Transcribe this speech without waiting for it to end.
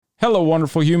Hello,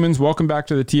 wonderful humans. Welcome back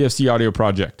to the TFC Audio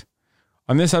Project.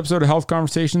 On this episode of Health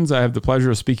Conversations, I have the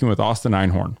pleasure of speaking with Austin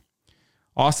Einhorn.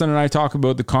 Austin and I talk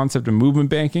about the concept of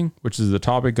movement banking, which is the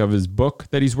topic of his book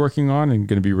that he's working on and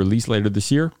going to be released later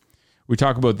this year. We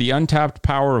talk about the untapped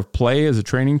power of play as a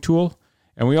training tool,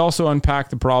 and we also unpack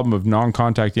the problem of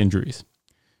non-contact injuries.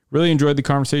 Really enjoyed the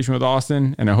conversation with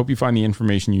Austin, and I hope you find the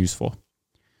information useful.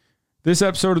 This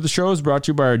episode of the show is brought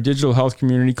to you by our digital health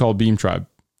community called Beam Tribe.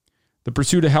 The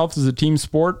pursuit of health is a team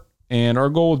sport, and our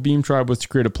goal with Beam Tribe was to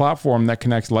create a platform that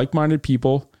connects like-minded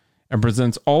people and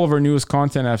presents all of our newest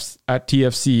content at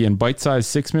TFC in bite-sized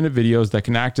 6-minute videos that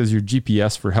can act as your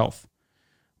GPS for health.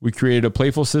 We created a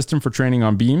playful system for training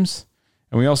on beams,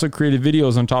 and we also created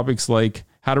videos on topics like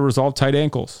how to resolve tight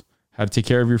ankles, how to take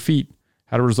care of your feet,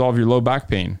 how to resolve your low back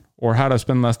pain, or how to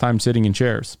spend less time sitting in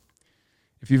chairs.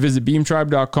 If you visit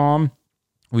beamtribe.com,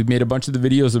 we've made a bunch of the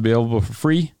videos available for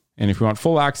free. And if you want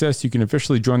full access, you can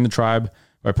officially join the tribe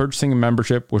by purchasing a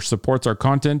membership, which supports our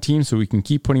content team so we can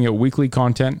keep putting out weekly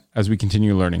content as we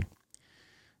continue learning.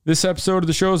 This episode of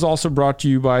the show is also brought to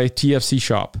you by TFC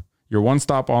Shop, your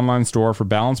one-stop online store for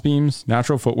balance beams,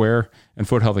 natural footwear, and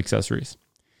foot health accessories.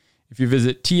 If you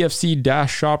visit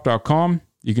tfc-shop.com,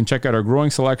 you can check out our growing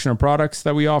selection of products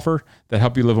that we offer that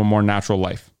help you live a more natural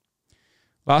life.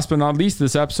 Last but not least,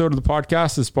 this episode of the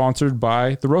podcast is sponsored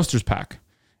by the Roasters Pack.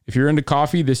 If you're into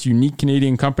coffee, this unique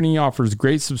Canadian company offers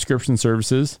great subscription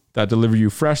services that deliver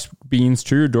you fresh beans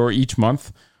to your door each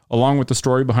month, along with the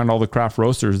story behind all the craft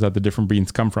roasters that the different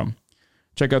beans come from.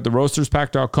 Check out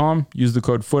theroasterspack.com, use the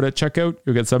code FOOT at checkout,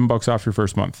 you'll get $7 off your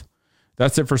first month.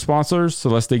 That's it for sponsors,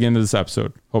 so let's dig into this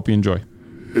episode. Hope you enjoy.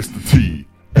 It's the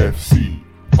TFC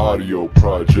Audio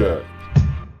Project.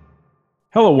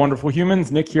 Hello, wonderful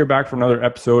humans. Nick here, back for another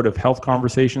episode of Health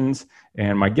Conversations,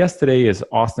 and my guest today is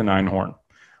Austin Einhorn.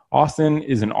 Austin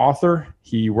is an author.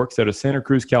 He works out of Santa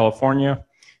Cruz, California.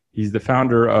 He's the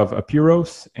founder of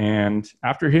Apiros. And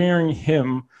after hearing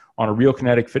him on a Real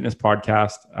Kinetic Fitness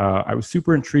podcast, I was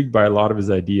super intrigued by a lot of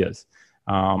his ideas.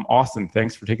 Austin,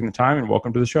 thanks for taking the time and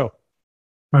welcome to the show.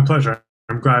 My pleasure.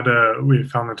 I'm glad we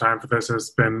found the time for this.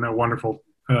 It's been a wonderful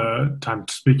time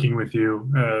speaking with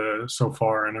you so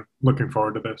far, and I'm looking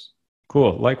forward to this.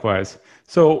 Cool. Likewise.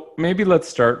 So maybe let's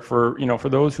start for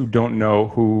those who don't know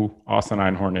who Austin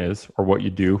Einhorn is or what you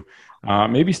do,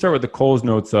 maybe start with the Coles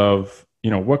Notes of,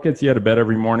 what gets you out of bed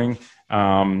every morning,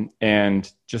 and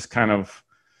just kind of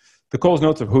the Coles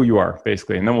Notes of who you are,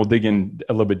 basically. And then we'll dig in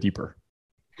a little bit deeper.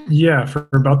 Yeah. For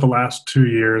about the last 2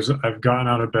 years, I've gotten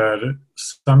out of bed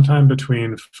sometime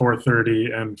between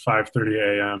 4:30 and 5:30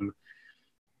 a.m.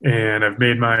 And I've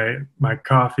made my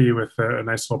coffee with a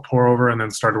nice little pour over, and then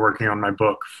started working on my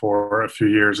book for a few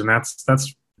years. And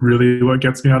that's really what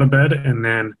gets me out of bed. And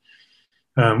then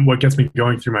what gets me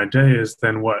going through my day is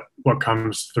then what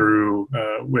comes through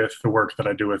with the work that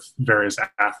I do with various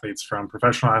athletes, from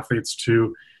professional athletes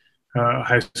to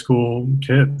high school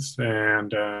kids.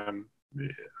 And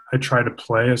I try to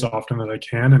play as often as I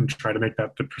can and try to make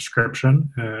that the prescription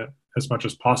as much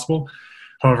as possible.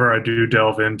 However, I do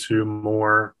delve into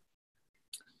more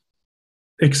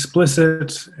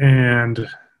explicit and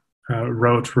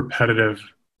rote repetitive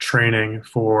training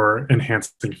for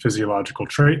enhancing physiological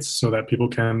traits so that people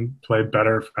can play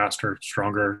better, faster,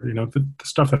 stronger, the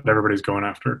stuff that everybody's going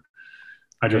after.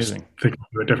 I just think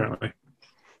of it differently.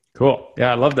 Cool.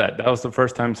 Yeah, I love that. That was the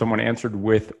first time someone answered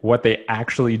with what they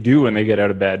actually do when they get out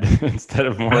of bed instead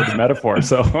of more of the metaphor.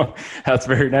 So that's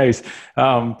very nice.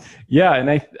 Yeah, and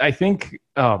I think,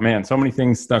 oh man, so many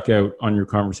things stuck out on your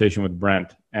conversation with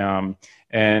Brent.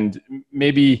 And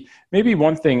maybe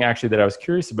one thing actually that I was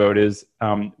curious about is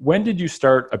when did you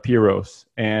start Apiros,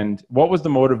 and what was the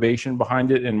motivation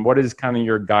behind it, and what is kind of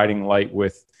your guiding light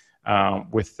with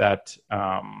that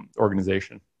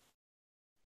organization?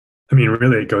 I mean,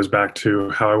 really, it goes back to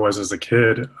how I was as a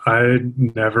kid. I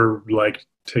never liked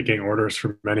taking orders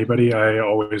from anybody. I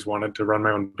always wanted to run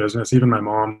my own business. Even my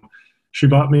mom, she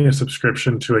bought me a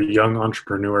subscription to a Young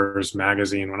Entrepreneurs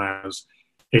magazine when I was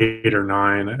 8 or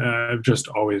 9. I've just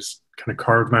always kind of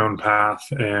carved my own path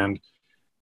and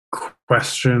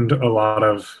questioned a lot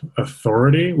of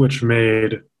authority, which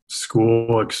made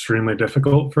school extremely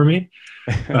difficult for me.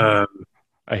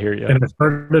 I hear you. And I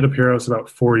started Apiros about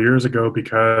 4 years ago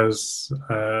because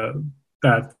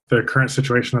at the current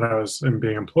situation that I was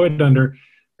being employed under,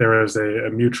 there was a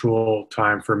mutual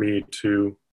time for me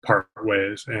to part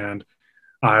ways. And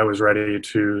I was ready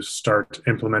to start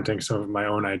implementing some of my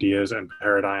own ideas and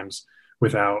paradigms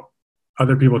without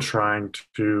other people trying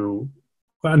to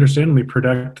understandably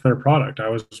protect their product. I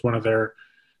was one of their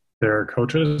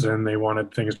coaches, and they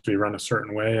wanted things to be run a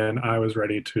certain way, and I was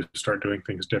ready to start doing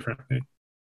things differently.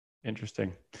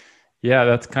 Interesting. Yeah,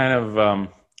 that's kind of, I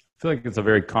feel like it's a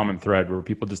very common thread where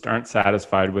people just aren't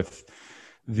satisfied with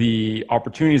the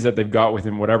opportunities that they've got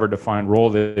within whatever defined role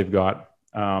that they've got.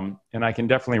 And I can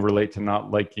definitely relate to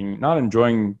not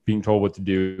enjoying being told what to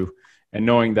do, and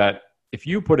knowing that if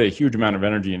you put a huge amount of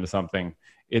energy into something,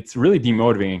 it's really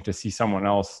demotivating to see someone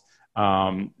else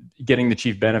getting the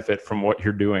chief benefit from what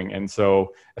you're doing. And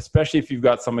so, especially if you've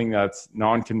got something that's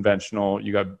non-conventional,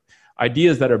 you got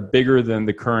ideas that are bigger than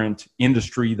the current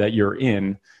industry that you're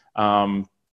in.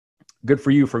 Good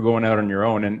for you for going out on your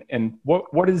own. And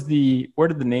where did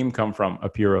the name come from,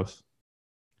 Aperos?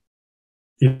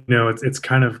 It's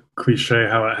kind of cliche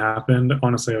how it happened.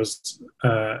 Honestly, I was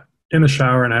in the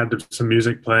shower and I had some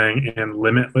music playing, and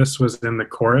Limitless was in the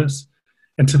chorus.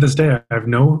 And to this day, I have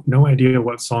no idea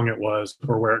what song it was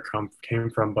or where it came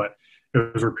from, but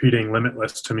it was repeating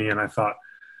Limitless to me. And I thought,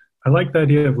 I like the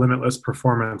idea of limitless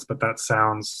performance, but that's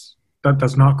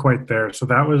not quite there. So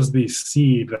that was the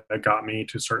seed that got me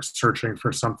to start searching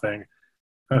for something,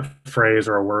 a phrase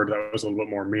or a word that was a little bit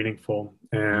more meaningful.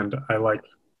 And I like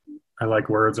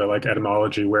words. I like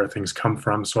etymology, where things come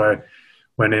from. So I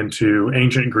went into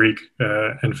ancient Greek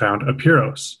and found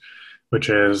aperos, which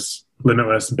is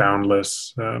limitless,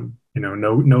 boundless,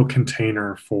 no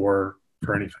container for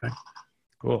anything.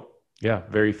 Cool. Yeah,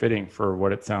 very fitting for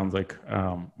what it sounds like,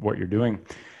 what you're doing.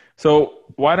 So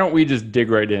why don't we just dig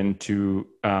right into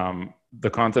the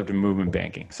concept of movement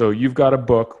banking? So you've got a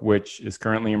book which is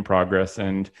currently in progress,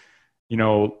 and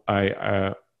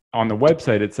I on the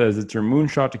website it says it's your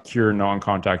moonshot to cure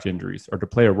non-contact injuries, or to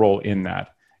play a role in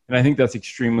that. And I think that's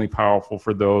extremely powerful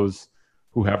for those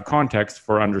who have context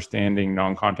for understanding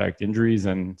non-contact injuries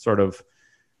and sort of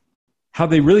how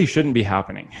they really shouldn't be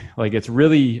happening. Like, it's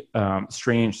really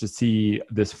strange to see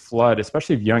this flood,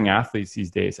 especially of young athletes these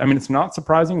days. I mean, it's not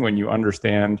surprising when you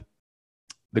understand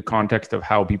the context of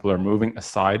how people are moving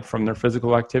aside from their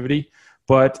physical activity.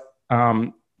 But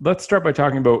let's start by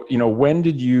talking about,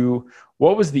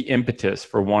 what was the impetus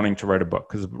for wanting to write a book?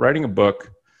 Because writing a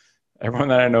book, everyone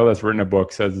that I know that's written a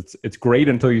book says it's great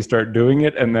until you start doing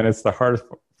it, and then it's the hardest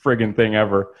friggin' thing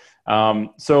ever.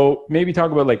 So maybe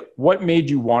talk about what made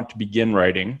you want to begin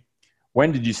writing?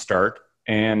 When did you start?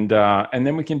 And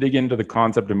then we can dig into the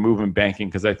concept of movement banking,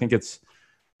 because I think it's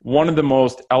one of the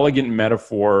most elegant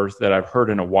metaphors that I've heard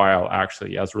in a while,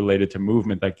 actually, as related to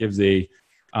movement, that gives a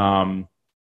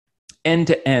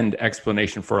end-to-end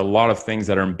explanation for a lot of things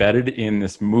that are embedded in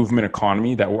this movement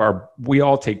economy that we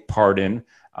all take part in,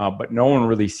 but no one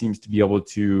really seems to be able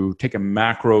to take a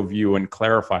macro view and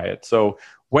clarify it. So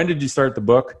when did you start the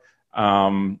book?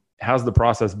 How's the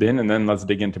process been? And then let's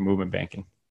dig into movement banking.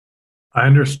 I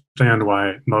understand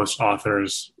why most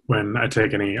authors, when I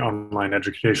take any online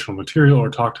educational material or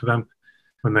talk to them,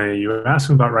 when you ask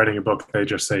them about writing a book, they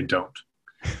just say don't.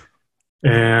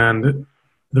 And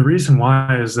the reason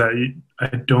why is that I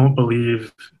don't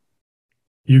believe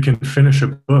you can finish a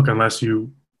book unless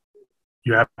you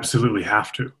absolutely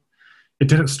have to. It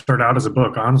didn't start out as a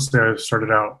book. Honestly, it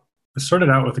started out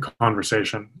with a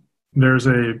conversation. There's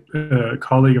a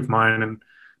colleague of mine, and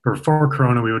before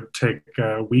Corona, we would take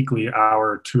weekly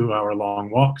 2-hour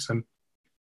long walks. And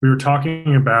we were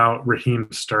talking about Raheem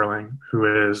Sterling,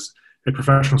 who is a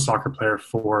professional soccer player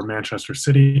for Manchester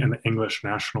City and the English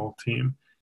national team.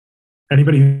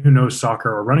 Anybody who knows soccer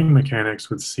or running mechanics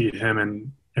would see him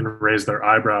and raise their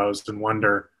eyebrows and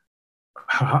wonder,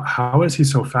 how is he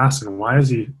so fast and why is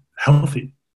he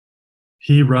healthy?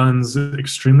 He runs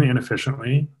extremely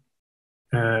inefficiently,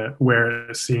 where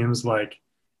it seems like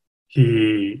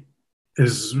he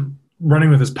is running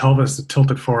with his pelvis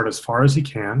tilted forward as far as he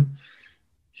can.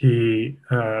 He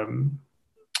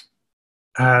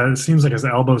seems like his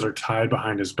elbows are tied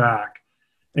behind his back,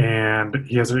 and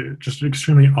he has just an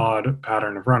extremely odd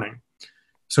pattern of running.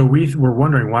 So we were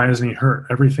wondering, why isn't he hurt?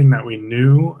 Everything that we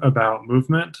knew about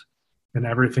movement and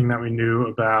everything that we knew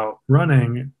about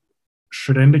running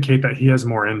should indicate that he has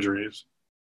more injuries.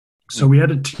 So we had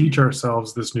to teach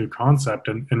ourselves this new concept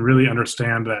and really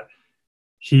understand that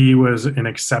he was an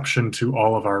exception to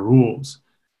all of our rules.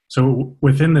 So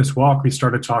within this walk, we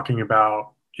started talking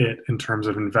about it in terms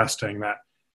of investing, that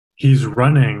he's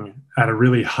running at a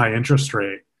really high interest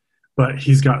rate, but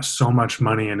he's got so much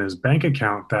money in his bank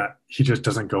account that he just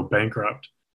doesn't go bankrupt.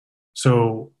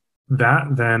 So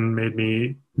that then made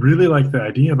me really like the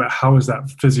idea about how is that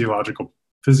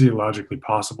physiologically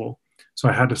possible. So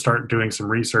I had to start doing some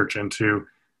research into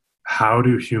how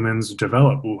do humans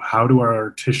develop? How do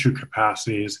our tissue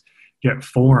capacities get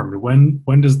formed?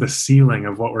 When does the ceiling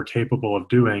of what we're capable of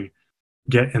doing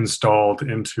get installed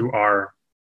into our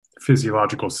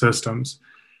physiological systems?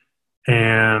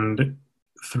 And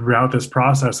throughout this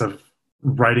process of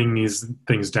writing these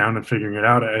things down and figuring it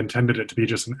out, I intended it to be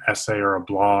just an essay or a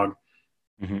blog.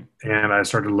 Mm-hmm. And I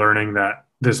started learning that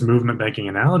this movement banking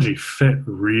analogy fit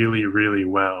really, really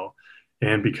well.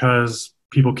 And because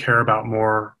people care about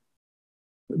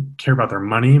their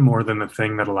money more than the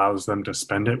thing that allows them to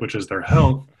spend it, which is their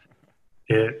health,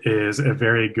 it is a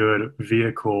very good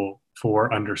vehicle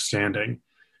for understanding.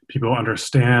 People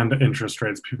understand interest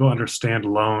rates, people understand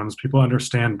loans, people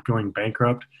understand going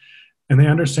bankrupt, and they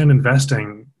understand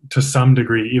investing to some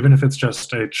degree, even if it's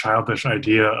just a childish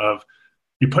idea of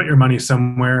you put your money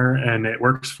somewhere and it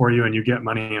works for you and you get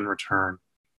money in return.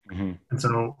 Mm-hmm. And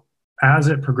so as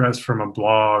it progressed from a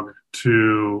blog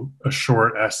to a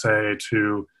short essay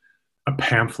to a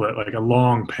pamphlet, like a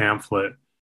long pamphlet,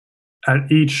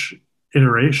 at each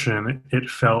iteration, it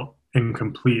felt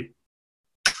incomplete.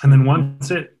 And then once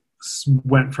it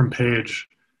went from page,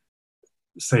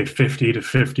 say, 50 to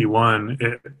 51,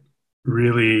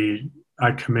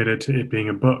 I committed to it being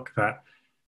a book, that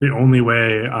the only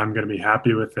way I'm going to be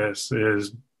happy with this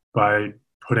is by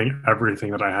putting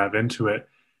everything that I have into it.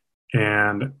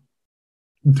 And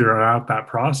throughout that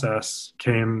process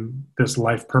came this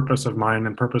life purpose of mine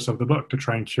and purpose of the book, to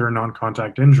try and cure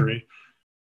non-contact injury.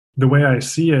 The way I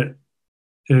see it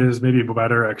is maybe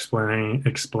better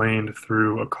explained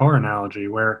through a car analogy,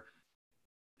 where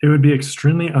it would be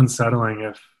extremely unsettling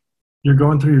if you're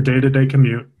going through your day-to-day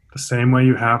commute the same way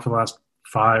you have for the last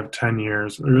 5-10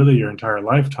 years, or really your entire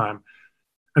lifetime,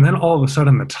 and then all of a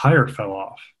sudden the tire fell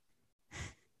off.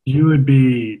 You would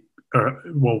be,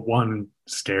 one,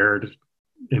 scared,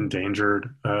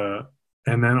 endangered,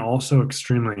 and then also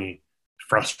extremely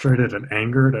frustrated and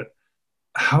angered at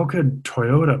how could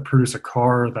Toyota produce a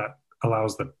car that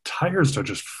allows the tires to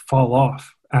just fall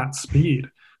off at speed.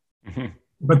 Mm-hmm.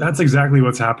 But that's exactly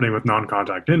what's happening with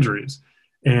non-contact injuries.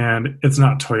 And it's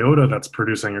not Toyota that's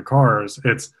producing your cars.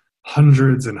 It's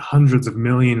hundreds and hundreds of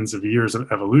millions of years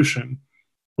of evolution.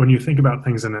 When you think about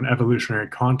things in an evolutionary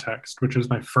context, which is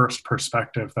my first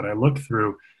perspective that I look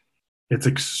through, it's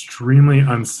extremely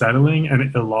unsettling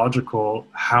and illogical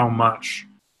how much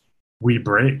we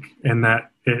break, and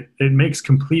that it makes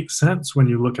complete sense when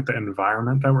you look at the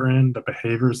environment that we're in, the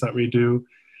behaviors that we do,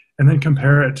 and then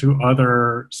compare it to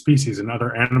other species and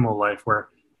other animal life, where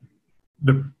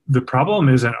the problem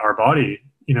isn't our body.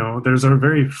 You know, there's a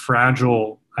very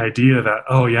fragile idea that,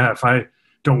 oh yeah, if I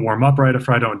don't warm up right, if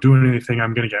I don't do anything,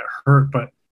 I'm going to get hurt.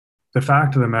 But the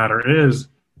fact of the matter is,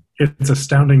 it's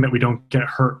astounding that we don't get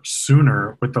hurt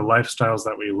sooner with the lifestyles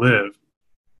that we live.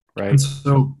 Right. And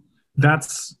so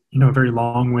that's, a very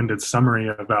long-winded summary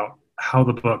about how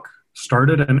the book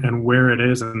started and where it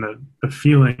is, and the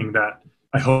feeling that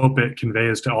I hope it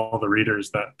conveys to all the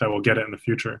readers that will get it in the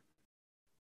future.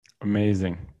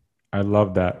 Amazing. I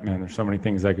love that, man. There's so many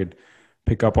things I could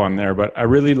pick up on there, but I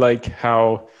really like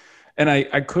how, and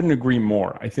I couldn't agree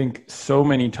more. I think so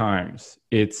many times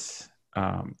it's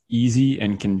easy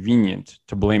and convenient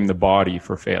to blame the body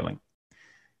for failing.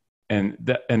 And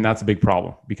that's a big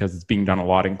problem, because it's being done a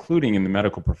lot, including in the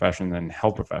medical profession and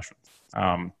health professions.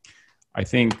 I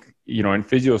think, in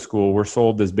physio school, we're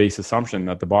sold this base assumption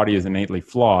that the body is innately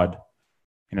flawed,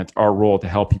 and it's our role to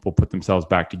help people put themselves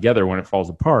back together when it falls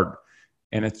apart.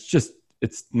 And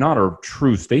it's not a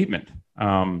true statement.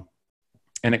 And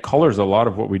it colors a lot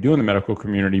of what we do in the medical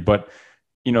community. But,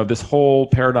 this whole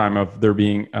paradigm of there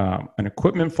being an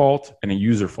equipment fault and a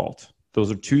user fault, those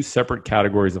are two separate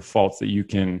categories of faults that you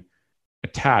can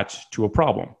attach to a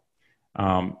problem.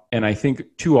 And I think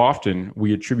too often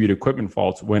we attribute equipment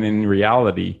faults when in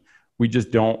reality, we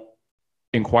just don't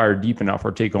inquire deep enough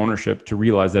or take ownership to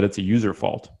realize that it's a user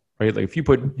fault, right? Like if you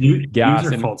put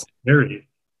gas in, fault's scary.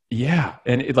 Yeah.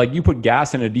 And you put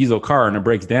gas in a diesel car and it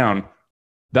breaks down.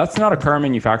 That's not a car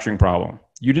manufacturing problem.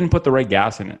 You didn't put the right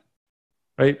gas in it,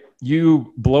 right?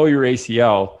 You blow your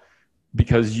ACL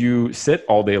because you sit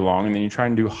all day long and then you try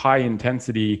and do high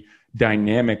intensity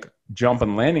dynamic jump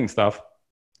and landing stuff.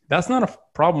 That's not a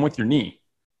problem with your knee.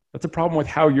 That's a problem with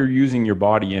how you're using your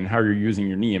body and how you're using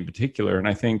your knee in particular. And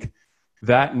I think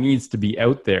that needs to be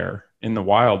out there in the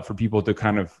wild for people to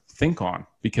kind of think on,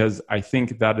 because I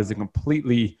think that is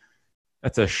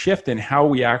that's a shift in how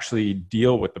we actually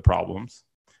deal with the problems.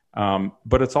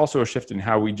 But it's also a shift in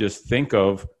how we just think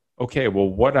of, okay, well,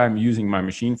 what I'm using my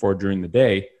machine for during the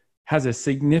day has a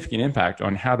significant impact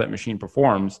on how that machine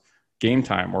performs game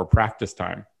time or practice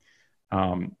time.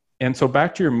 And so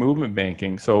back to your movement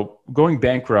banking. So going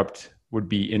bankrupt would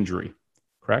be injury,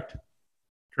 correct?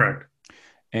 Correct.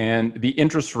 And the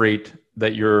interest rate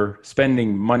that you're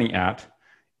spending money at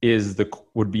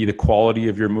would be the quality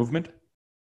of your movement?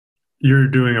 You're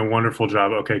doing a wonderful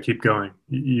job. Okay, keep going.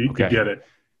 You Okay. get it.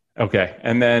 Okay.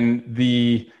 And then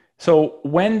so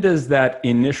when does that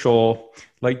initial,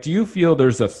 like, do you feel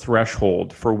there's a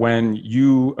threshold for when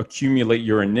you accumulate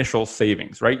your initial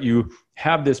savings, right? You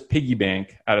have this piggy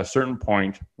bank at a certain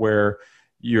point where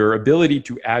your ability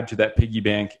to add to that piggy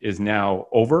bank is now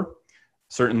over.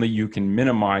 Certainly you can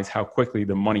minimize how quickly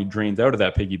the money drains out of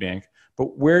that piggy bank,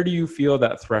 but where do you feel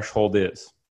that threshold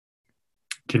is?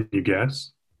 Can you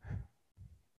guess?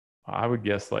 I would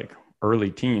guess like early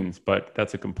teens, but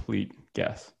that's a complete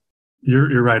guess.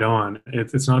 You're right on.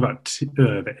 It's not about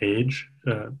the age,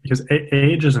 because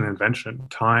age is an invention.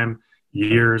 Time,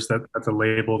 years, that's a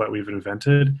label that we've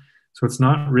invented. So it's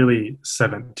not really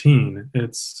 17.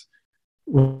 It's,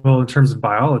 well, in terms of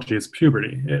biology, it's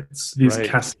puberty. It's these Right.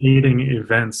 cascading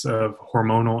events of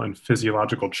hormonal and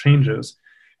physiological changes.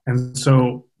 And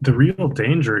so the real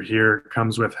danger here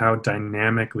comes with how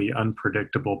dynamically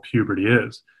unpredictable puberty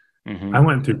is. I Hmm.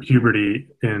 went through puberty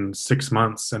in 6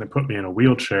 months and it put me in a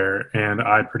wheelchair, and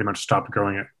I pretty much stopped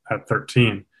growing at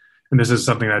 13. And this is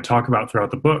something that I talk about throughout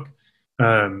the book,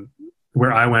 um,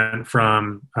 where I went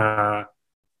from,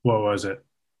 what was it,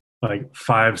 like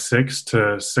 5'6"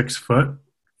 to 6 foot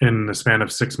in the span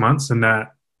of 6 months. And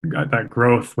that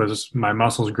growth was my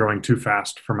muscles growing too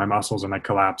fast for my muscles, and I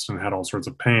collapsed and had all sorts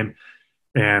of pain.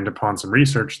 And upon some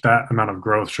research, that amount of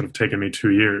growth should have taken me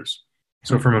 2 years.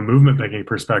 So, from a movement making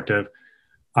perspective,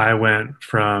 I went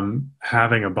from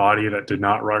having a body that did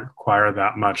not require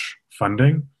that much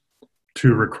funding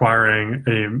to requiring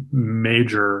a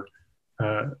major,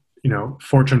 uh,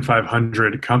 Fortune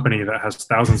 500 company that has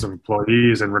thousands of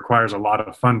employees and requires a lot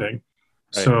of funding.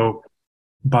 Right. So,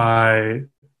 by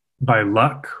by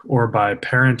luck or by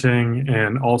parenting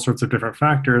and all sorts of different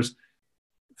factors,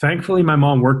 thankfully, my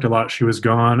mom worked a lot. She was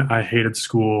gone. I hated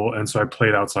school, and so I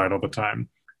played outside all the time.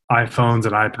 iPhones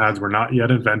and iPads were not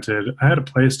yet invented. I had a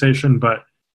PlayStation, but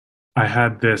I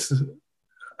had this.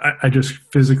 I just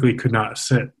physically could not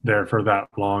sit there for that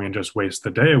long and just waste the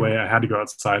day away. I had to go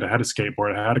outside. I had to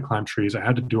skateboard. I had to climb trees. I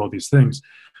had to do all these things.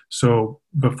 So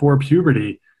before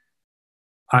puberty,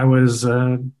 I was,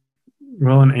 an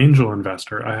angel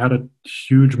investor. I had a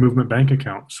huge movement bank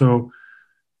account. So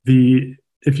the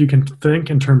if you can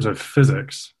think in terms of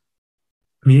physics,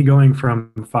 me going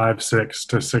from 5'6"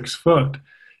 to 6 foot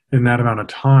in that amount of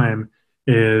time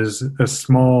is a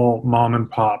small mom and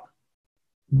pop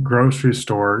grocery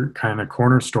store kind of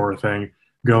corner store thing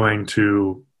going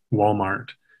to Walmart.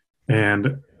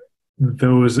 And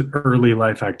those early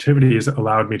life activities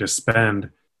allowed me to spend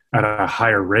at a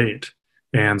higher rate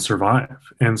and survive.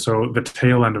 And so the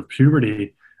tail end of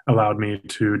puberty allowed me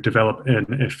to develop an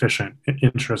efficient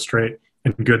interest rate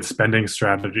and good spending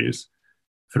strategies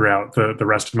throughout the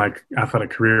rest of my athletic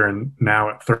career. And now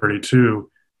at 32,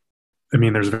 I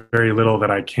mean, there's very little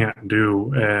that I can't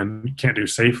do and can't do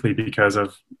safely because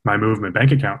of my movement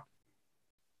bank account.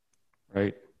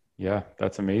 Right. Yeah,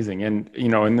 that's amazing. And,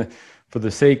 for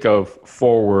the sake of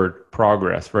forward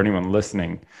progress for anyone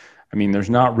listening, I mean, there's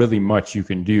not really much you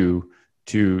can do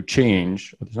to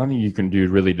change. There's nothing you can do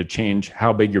really to change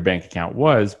how big your bank account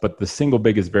was, but the single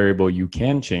biggest variable you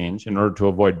can change in order to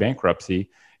avoid bankruptcy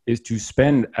is to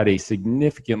spend at a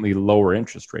significantly lower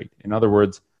interest rate. In other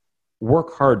words,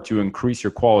 work hard to increase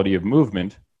your quality of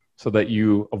movement so that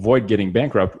you avoid getting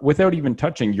bankrupt without even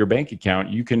touching your bank account.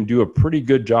 You can do a pretty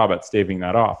good job at staving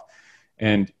that off.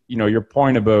 And, your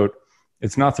point about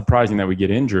it's not surprising that we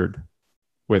get injured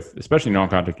with especially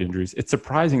non-contact injuries. It's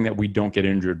surprising that we don't get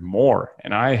injured more.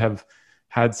 And I have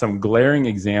had some glaring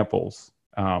examples.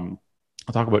 I'll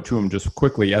talk about two of them just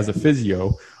quickly as a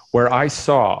physio, where I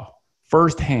saw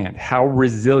firsthand how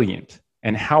resilient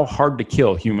and how hard to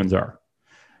kill humans are.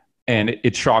 And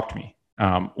it shocked me.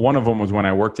 One of them was when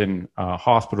I worked in a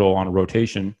hospital on a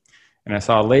rotation, and I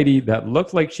saw a lady that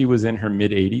looked like she was in her mid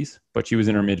 80s, but she was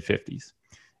in her mid 50s.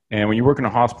 And when you work in a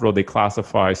hospital, they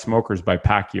classify smokers by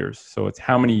pack years. So it's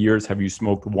how many years have you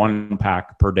smoked one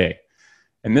pack per day?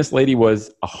 And this lady was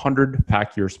a 100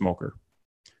 pack year smoker.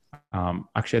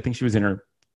 Actually, I think she was in her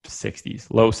 60s,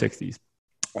 low 60s,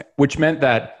 which meant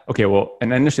that, okay, well,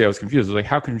 and initially I was confused. I was like,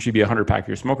 how can she be a 100 pack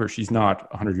year smoker? She's not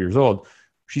 100 years old.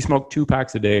 She smoked 2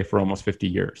 packs a day for almost 50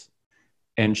 years.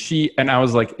 And I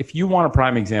was like, if you want a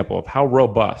prime example of how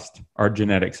robust our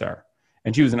genetics are,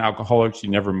 and she was an alcoholic, she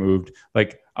never moved.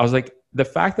 Like, I was like, the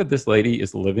fact that this lady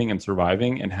is living and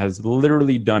surviving and has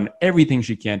literally done everything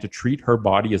she can to treat her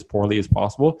body as poorly as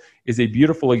possible is a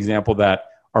beautiful example that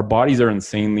our bodies are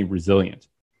insanely resilient.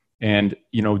 And,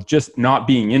 just not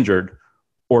being injured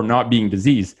or not being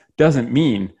diseased doesn't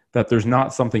mean that there's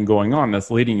not something going on that's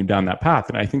leading you down that path.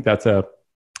 And I think that's a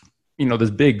this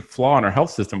big flaw in our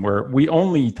health system where we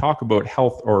only talk about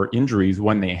health or injuries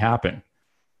when they happen,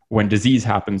 when disease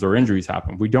happens or injuries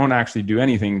happen. We don't actually do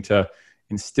anything to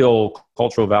instill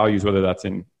cultural values, whether that's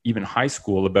in even high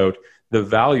school, about the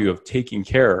value of taking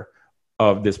care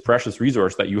of this precious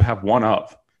resource that you have one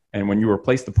of. And when you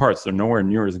replace the parts, they're nowhere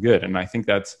near as good. And I think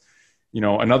that's,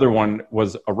 another one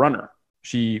was a runner.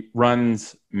 She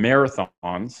runs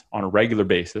marathons on a regular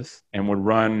basis and would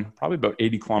run probably about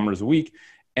 80 kilometers a week.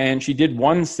 And she did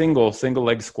one single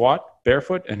leg squat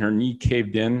barefoot and her knee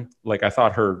caved in. Like I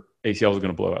thought her ACL was going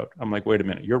to blow out. I'm like, wait a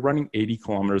minute, you're running 80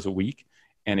 kilometers a week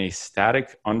and a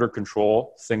static, under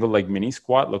control, single leg mini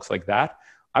squat looks like that.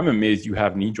 I'm amazed you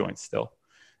have knee joints still.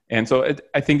 And so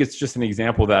I think it's just an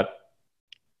example that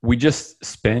we just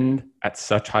spend at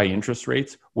such high interest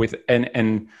rates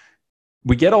and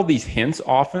we get all these hints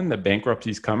often that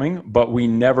bankruptcy is coming, but we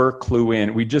never clue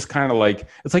in. We just kind of like,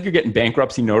 it's like you're getting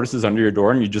bankruptcy notices under your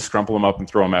door and you just scrumple them up and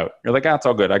throw them out. You're like, it's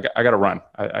all good. I got to run.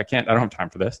 I don't have time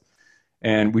for this.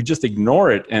 And we just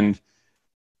ignore it. And,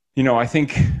 I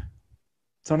think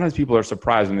sometimes people are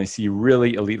surprised when they see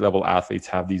really elite level athletes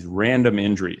have these random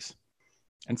injuries.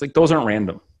 And it's like, those aren't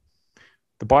random.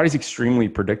 The body's extremely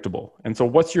predictable. And so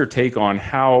what's your take on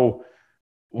how,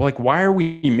 why are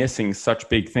we missing such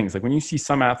big things? Like when you see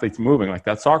some athletes moving, like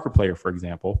that soccer player, for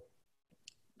example,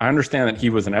 I understand that he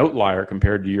was an outlier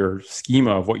compared to your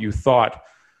schema of what you thought,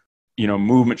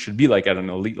 movement should be like at an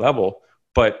elite level.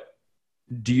 But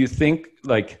do you think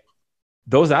like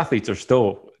those athletes are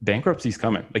still, bankruptcy's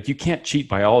coming? Like you can't cheat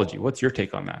biology. What's your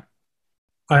take on that?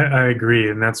 I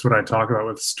agree. And that's what I talk about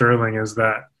with Sterling is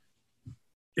that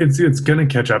it's going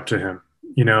to catch up to him,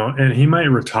 and he might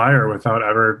retire without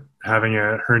ever having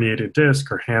a herniated disc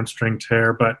or hamstring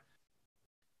tear. But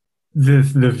the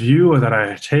view that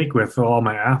I take with all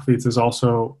my athletes is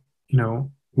also,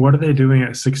 what are they doing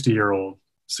at 60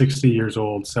 years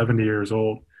old, 70 years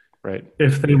old? Right.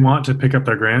 If they want to pick up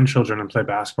their grandchildren and play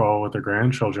basketball with their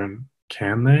grandchildren,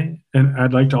 can they? And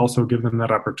I'd like to also give them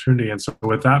that opportunity. And so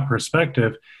with that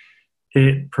perspective,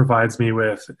 it provides me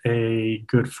with a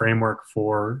good framework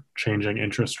for changing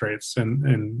interest rates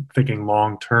and thinking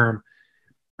long term.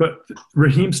 But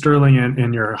Raheem Sterling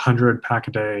and your 100 pack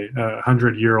a day,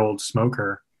 100-year-old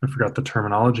smoker, I forgot the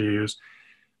terminology used,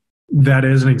 that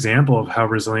is an example of how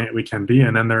resilient we can be.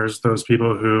 And then there's those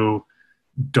people who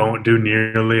don't do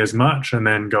nearly as much and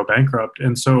then go bankrupt.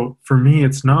 And so for me,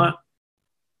 it's not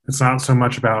so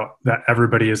much about that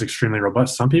everybody is extremely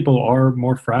robust. Some people are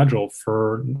more fragile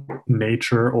for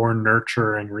nature or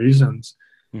nurturing reasons.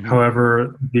 Mm-hmm.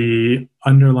 However, the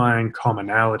underlying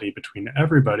commonality between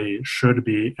everybody should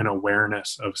be an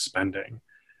awareness of spending,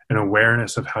 an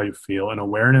awareness of how you feel, an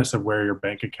awareness of where your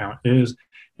bank account is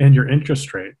and your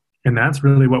interest rate. And that's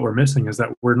really what we're missing, is that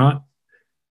we're not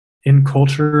in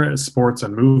culture, sports,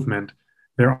 and movement.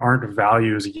 There aren't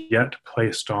values yet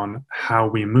placed on how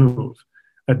we move.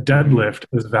 A deadlift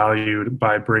is valued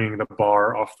by bringing the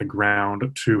bar off the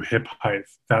ground to hip height.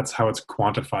 That's how it's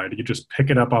quantified. You just pick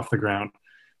it up off the ground.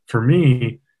 For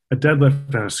me, a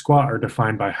deadlift and a squat are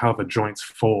defined by how the joints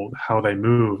fold, how they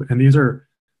move. And these are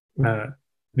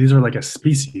like a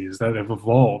species that have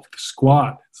evolved.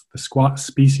 The squat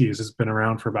species has been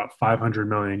around for about 500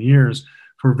 million years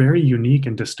for very unique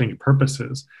and distinct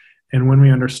purposes. And when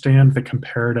we understand the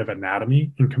comparative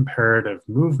anatomy and comparative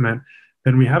movement,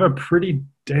 then we have a pretty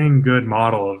dang good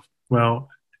model of, well,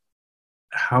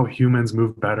 how humans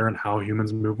move better and how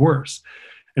humans move worse.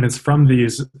 And it's from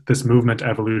this movement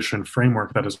evolution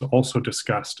framework that is also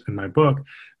discussed in my book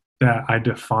that I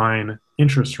define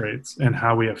interest rates and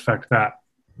how we affect that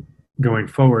going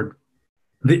forward.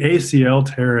 The ACL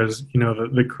tear is,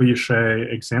 the cliche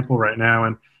example right now.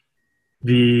 And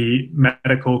the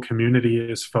medical community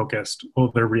is focused,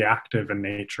 well, they're reactive in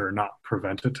nature, not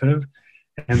preventative.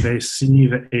 And they see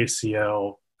the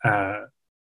ACL,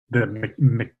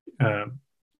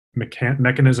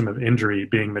 mechanism of injury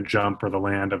being the jump or the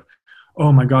land of,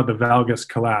 oh my God, the valgus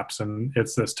collapse and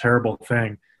it's this terrible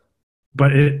thing.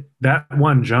 But that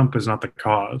one jump is not the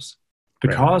cause. The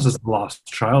cause is the lost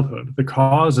childhood. The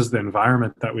cause is the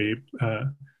environment that we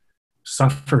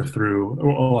suffer through.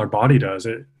 All our body does.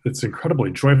 It's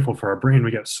incredibly joyful for our brain.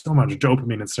 We get so much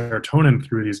dopamine and serotonin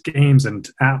through these games and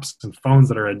apps and phones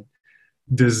that are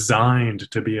designed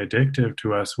to be addictive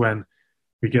to us. When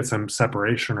we get some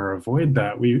separation or avoid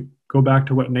that, we go back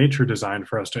to what nature designed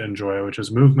for us to enjoy, which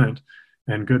is movement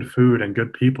and good food and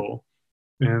good people.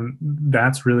 And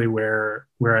that's really where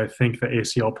I think the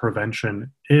ACL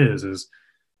prevention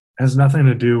has nothing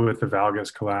to do with the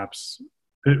valgus collapse.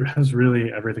 It has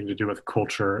really everything to do with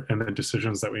culture and the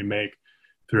decisions that we make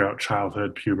throughout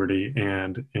childhood, puberty,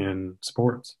 and in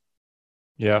sports.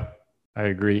 Yeah, I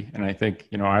agree. And I think,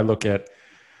 I look at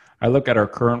our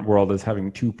current world as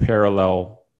having two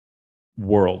parallel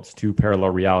worlds, two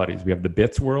parallel realities. We have the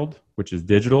bits world, which is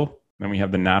digital, and we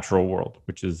have the natural world,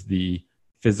 which is the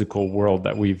physical world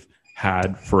that we've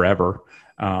had forever,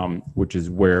 which is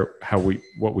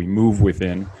what we move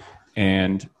within.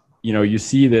 And you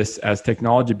see this as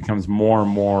technology becomes more and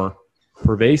more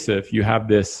pervasive. You have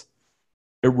this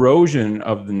erosion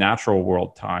of the natural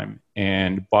world time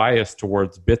and bias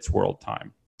towards bits world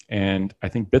time. And I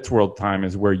think bits world time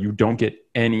is where you don't get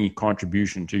any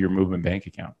contribution to your movement bank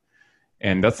account.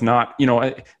 And that's not,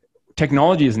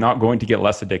 technology is not going to get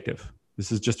less addictive.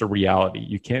 This is just a reality.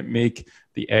 You can't make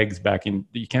the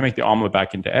omelet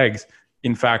back into eggs.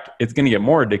 In fact, it's going to get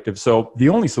more addictive. So the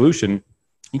only solution,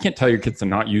 you can't tell your kids to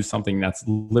not use something that's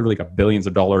literally got billions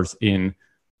of dollars in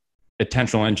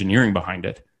attentional engineering behind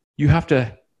it. You have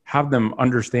to have them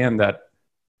understand that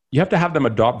you have to have them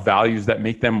adopt values that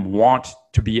make them want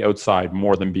to be outside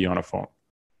more than be on a phone.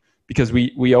 Because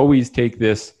we always take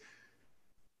this,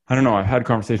 I don't know, I've had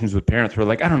conversations with parents who are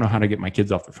like, I don't know how to get my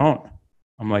kids off their phone.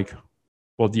 I'm like,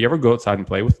 well, do you ever go outside and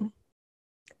play with them?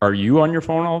 Are you on your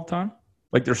phone all the time?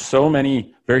 Like, there's so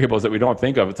many variables that we don't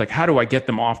think of. It's like, how do I get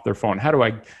them off their phone? How do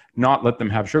I not let them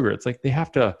have sugar? It's like,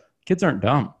 kids aren't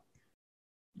dumb.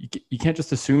 You can't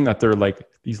just assume that they're like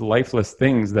these lifeless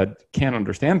things that can't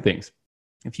understand things.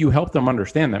 If you help them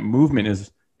understand that movement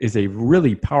is a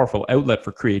really powerful outlet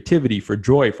for creativity, for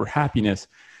joy, for happiness,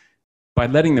 by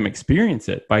letting them experience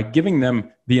it, by giving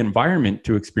them the environment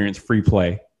to experience free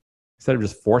play, instead of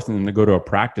just forcing them to go to a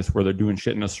practice where they're doing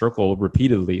shit in a circle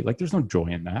repeatedly, like there's no joy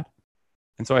in that.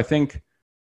 And so I think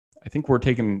we're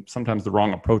taking sometimes the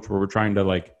wrong approach where we're trying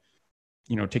to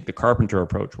take the carpenter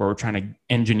approach where we're trying to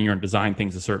engineer and design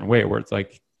things a certain way, where it's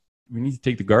like, we need to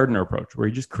take the gardener approach where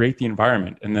you just create the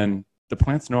environment and then the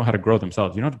plants know how to grow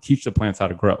themselves. You don't have to teach the plants how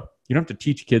to grow. You don't have to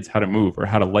teach kids how to move or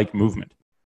how to like movement.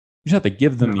 You just have to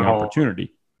give them the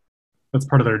opportunity. That's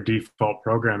part of their default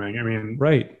programming. I mean,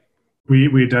 right.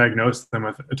 We diagnosed them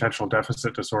with attentional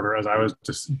deficit disorder, as I was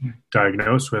just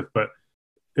diagnosed with, but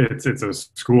it's a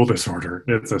school disorder.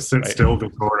 It's a sit-still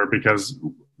disorder because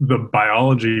the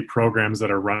biology programs that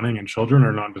are running in children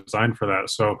are not designed for that.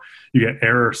 So you get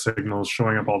error signals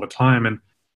showing up all the time. And,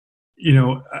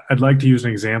 I'd like to use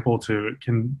an example to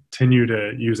continue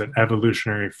to use an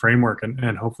evolutionary framework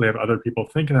and hopefully have other people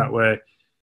think that way.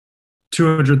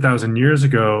 200,000 years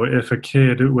ago, if a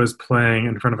kid was playing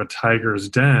in front of a tiger's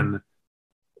den,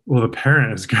 well, the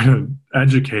parent is going to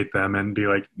educate them and be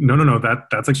like, no,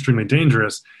 that's extremely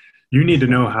dangerous. You need to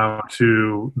know how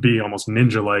to be almost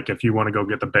ninja-like if you want to go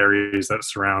get the berries that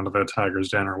surround the tiger's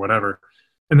den or whatever.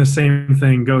 And the same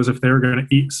thing goes if they're going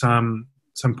to eat some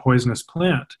poisonous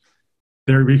plant.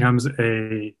 There becomes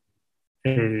a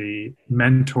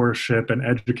mentorship and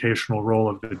educational role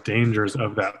of the dangers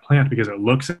of that plant because it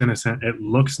looks innocent, it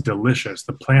looks delicious.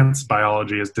 The plant's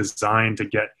biology is designed to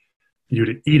get you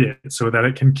to eat it so that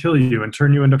it can kill you and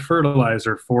turn you into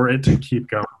fertilizer for it to keep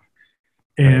going.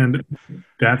 And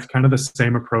that's kind of the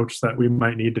same approach that we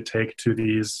might need to take to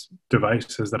these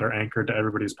devices that are anchored to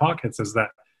everybody's pockets, is that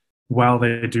while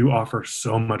they do offer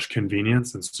so much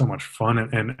convenience and so much fun,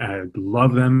 and I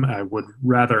love them, I would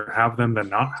rather have them than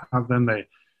not have them. They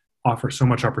offer so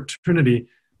much opportunity.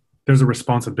 There's a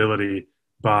responsibility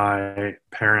by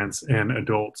parents and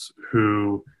adults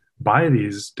who buy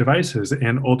these devices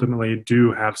and ultimately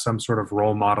do have some sort of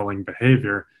role modeling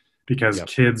behavior, because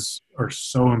kids are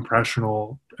so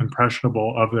impressionable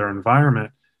of their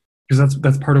environment, because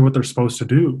that's part of what they're supposed to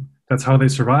do. That's how they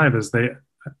survive, is they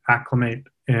acclimate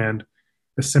and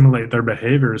assimilate their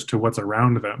behaviors to what's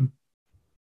around them.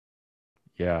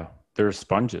 Yeah, they're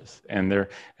sponges, and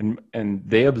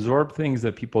they absorb things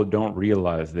that people don't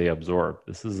realize they absorb.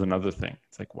 This is another thing.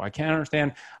 It's like, well, I can't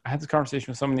understand. I had this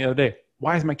conversation with someone the other day.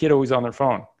 Why is my kid always on their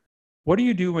phone? What do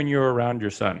you do when you're around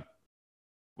your son?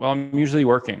 Well, I'm usually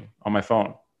working on my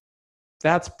phone.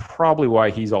 That's probably why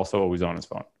he's also always on his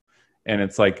phone. And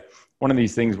it's like one of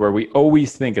these things where we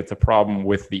always think it's a problem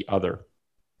with the other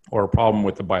or a problem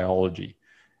with the biology.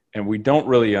 And we don't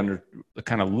really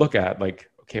kind of look at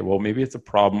like, okay, well, maybe it's a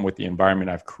problem with the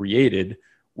environment I've created,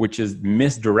 which is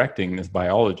misdirecting this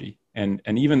biology. And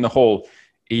even the whole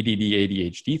ADD,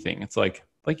 ADHD thing, it's like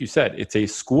you said, it's a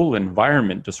school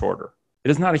environment disorder.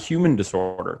 It is not a human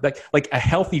disorder. Like a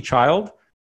healthy child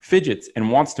fidgets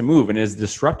and wants to move and is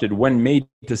disrupted when made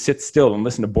to sit still and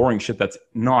listen to boring shit that's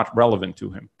not relevant to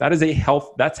him.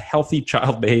 That's healthy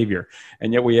child behavior.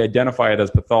 And yet we identify it as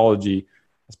pathology,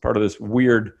 as part of this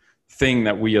weird thing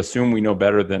that we assume we know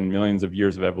better than millions of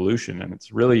years of evolution. And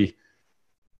it's really,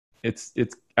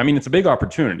 I mean, it's a big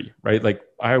opportunity, right? Like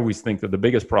I always think that the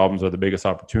biggest problems are the biggest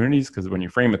opportunities, because when you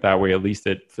frame it that way, at least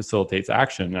it facilitates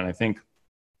action. And I think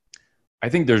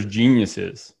there's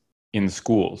geniuses in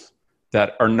schools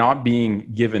that are not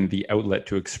being given the outlet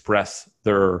to express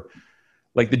their,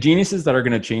 like the geniuses that are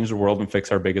going to change the world and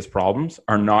fix our biggest problems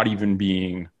are not even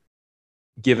being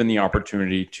given the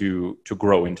opportunity to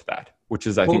grow into that, which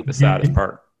is, I think, the saddest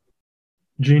part.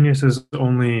 Genius is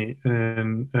only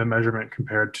in a measurement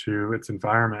compared to its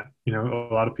environment. You know,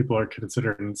 a lot of people are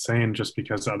considered insane just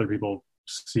because other people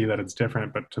see that it's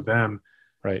different, but to them,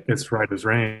 right, it's right as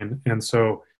rain. And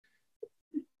so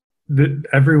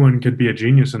everyone could be a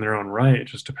genius in their own right. It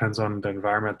just depends on the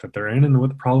environment that they're in and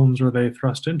what problems are they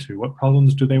thrust into. What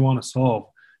problems do they want to solve?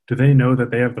 Do they know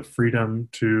that they have the freedom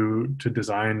to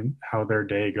design how their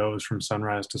day goes from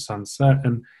sunrise to sunset?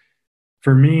 And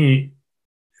for me,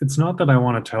 it's not that I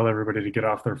want to tell everybody to get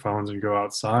off their phones and go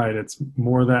outside. It's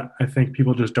more that I think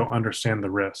people just don't understand the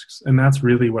risks. And that's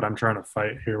really what I'm trying to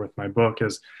fight here with my book,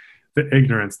 is the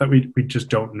ignorance that we just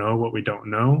don't know what we don't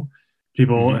know.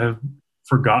 People have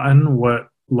forgotten what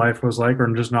life was like,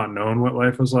 or just not known what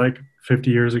life was like 50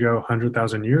 years ago,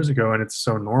 100,000 years ago. And it's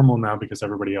so normal now because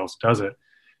everybody else does it.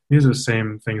 These are the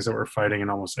same things that we're fighting in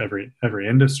almost every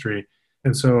industry.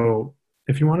 And so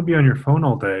if you want to be on your phone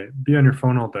all day, be on your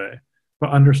phone all day, but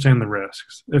understand the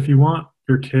risks. If you want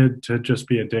your kid to just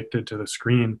be addicted to the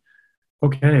screen,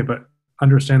 okay, but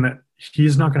understand that he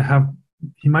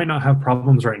might not have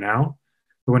problems right now,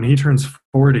 but when he turns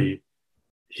 40,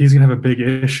 he's going to have a big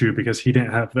issue because he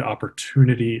didn't have the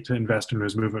opportunity to invest in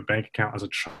his movement bank account as a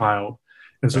child.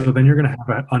 And so then you're going to have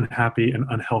an unhappy and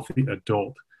unhealthy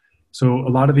adult. So a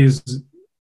lot of things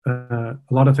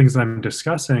that I'm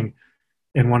discussing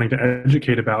and wanting to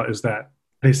educate about is that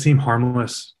they seem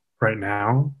harmless right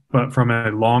now, but from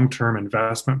a long-term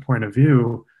investment point of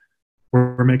view,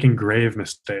 we're making grave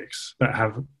mistakes that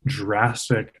have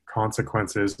drastic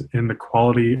consequences in the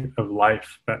quality of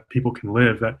life that people can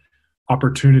live, that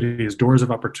doors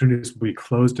of opportunities will be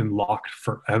closed and locked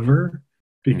forever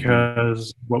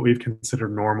because what we've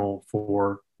considered normal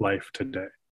for life today.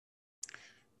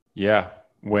 Yeah.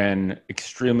 When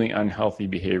extremely unhealthy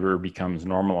behavior becomes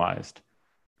normalized,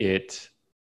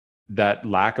 that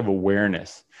lack of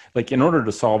awareness, like in order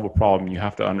to solve a problem, you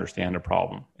have to understand a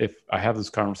problem. If I have this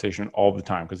conversation all the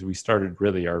time, because we started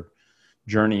really our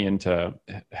journey into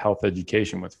health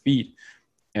education with feet.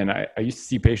 And I used to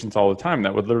see patients all the time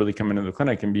that would literally come into the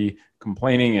clinic and be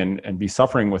complaining and be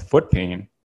suffering with foot pain.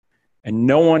 And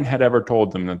no one had ever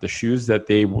told them that the shoes that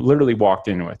they literally walked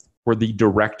in with were the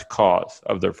direct cause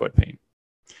of their foot pain.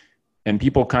 And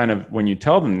people kind of, when you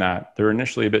tell them that, they're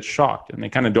initially a bit shocked and they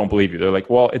kind of don't believe you. They're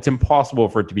like, well, it's impossible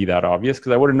for it to be that obvious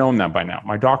because I would have known that by now.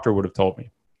 My doctor would have told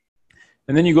me.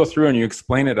 And then you go through and you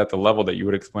explain it at the level that you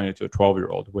would explain it to a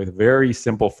 12-year-old with very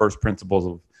simple first principles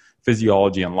of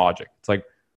physiology and logic. It's like,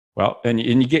 well, and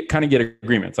you get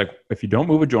agreement. It's like, if you don't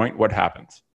move a joint, what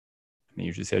happens? And they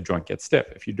usually say a joint gets stiff.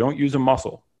 If you don't use a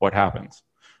muscle, what happens?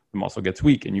 The muscle gets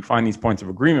weak. And you find these points of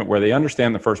agreement where they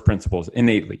understand the first principles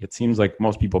innately. It seems like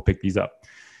most people pick these up.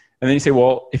 And then you say,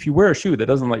 well, if you wear a shoe that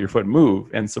doesn't let your foot move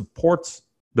and supports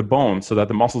the bone so that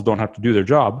the muscles don't have to do their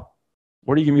job,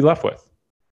 what are you going to be left with?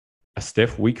 A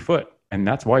stiff, weak foot. And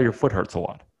that's why your foot hurts a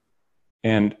lot.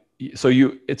 And so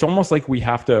it's almost like we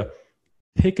have to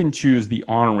pick and choose the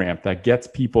on-ramp that gets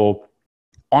people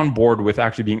on board with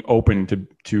actually being open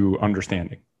to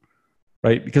understanding,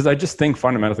 right? Because I just think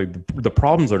fundamentally the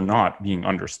problems are not being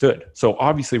understood. So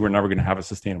obviously we're never going to have a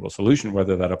sustainable solution,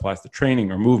 whether that applies to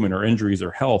training or movement or injuries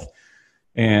or health.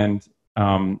 And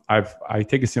I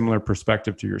take a similar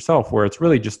perspective to yourself, where it's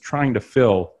really just trying to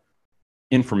fill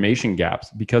information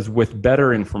gaps, because with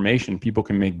better information, people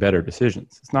can make better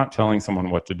decisions. It's not telling someone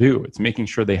what to do. It's making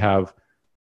sure they have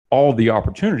all the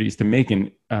opportunities to make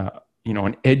an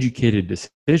educated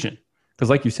decision. Because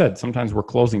like you said, sometimes we're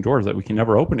closing doors that we can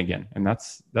never open again. And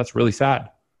that's really sad.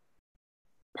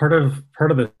 Part of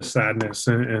the sadness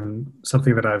and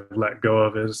something that I've let go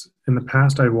of is, in the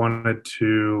past, I wanted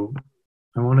to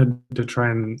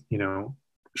try and,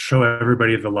 show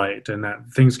everybody the light and that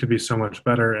things could be so much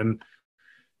better. And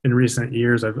in recent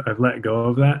years, I've let go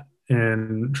of that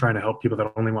and trying to help people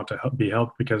that only want to be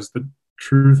helped, because the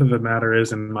truth of the matter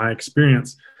is, in my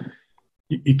experience,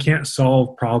 you can't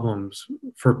solve problems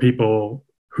for people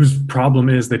whose problem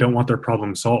is they don't want their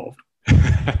problem solved.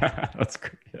 That's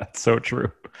so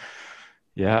true.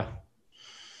 Yeah.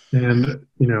 And,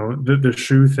 the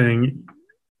shoe thing,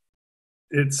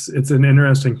 it's an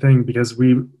interesting thing, because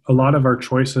a lot of our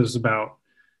choices about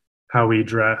how we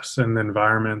dress and the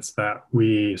environments that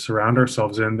we surround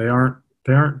ourselves in, they aren't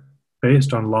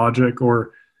based on logic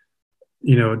or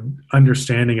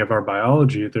understanding of our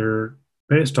biology, they're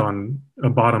based on a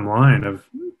bottom line of,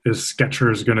 is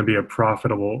Skechers going to be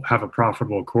have a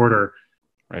profitable quarter?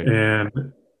 Right.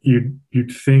 And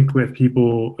you'd think with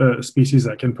people, species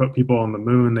that can put people on the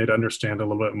moon, they'd understand a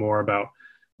little bit more about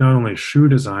not only shoe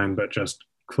design, but just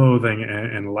clothing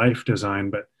and life design.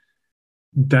 But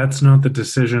that's not the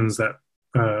decisions that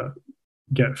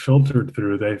get filtered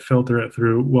through. They filter it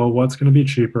through, well, what's going to be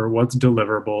cheaper, what's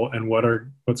deliverable, and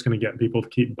what's going to get people to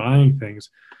keep buying things.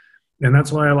 And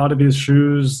that's why a lot of these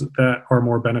shoes that are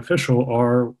more beneficial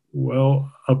are,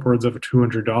 well, upwards of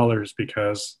 $200,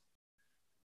 because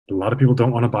a lot of people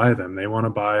don't want to buy them. They want to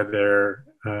buy their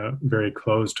very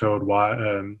closed-toed,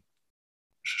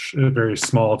 very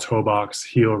small toe box,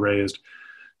 heel-raised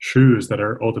shoes that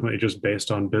are ultimately just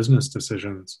based on business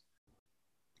decisions.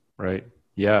 Right.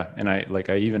 Yeah. And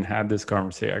I even had this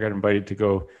conversation. I got invited to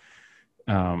go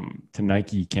to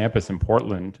Nike campus in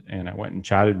Portland, and I went and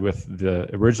chatted with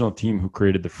the original team who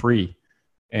created the Free.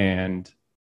 And,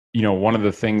 one of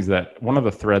the threads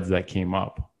that came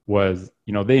up was,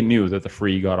 they knew that the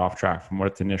Free got off track from what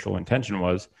its initial intention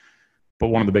was. But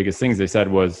one of the biggest things they said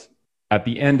was, at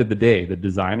the end of the day, the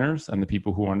designers and the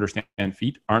people who understand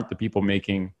feet aren't the people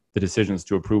making the decisions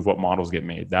to approve what models get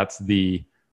made. That's the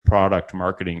product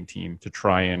marketing team to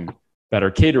try and that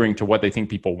are catering to what they think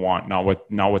people want, not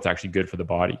what's actually good for the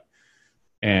body.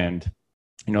 And,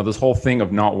 this whole thing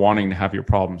of not wanting to have your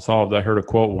problem solved. I heard a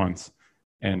quote once,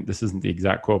 and this isn't the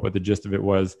exact quote, but the gist of it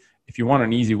was, if you want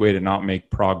an easy way to not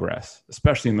make progress,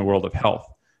 especially in the world of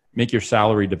health, make your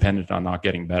salary dependent on not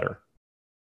getting better.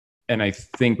 And I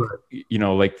think,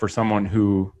 for someone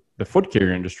who the foot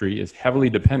carrier industry is heavily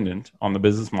dependent on the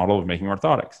business model of making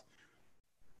orthotics.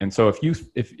 And so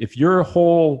if your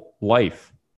whole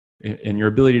life and your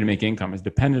ability to make income is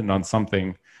dependent on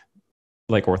something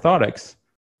like orthotics,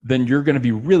 then you're going to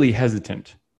be really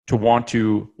hesitant to want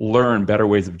to learn better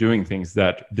ways of doing things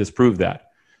that disprove that.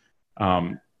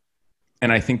 And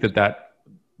I think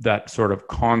that sort of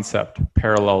concept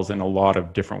parallels in a lot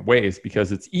of different ways,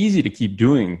 because it's easy to keep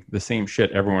doing the same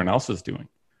shit everyone else is doing.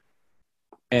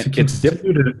 And it's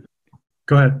difficult.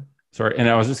 Go ahead. Sorry. And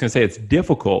I was just going to say, it's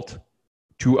difficult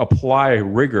to apply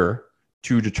rigor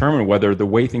to determine whether the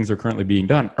way things are currently being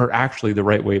done are actually the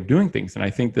right way of doing things. And I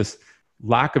think this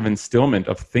lack of instillment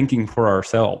of thinking for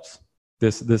ourselves,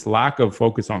 this lack of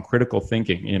focus on critical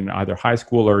thinking in either high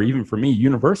school or even for me,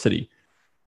 university,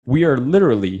 we are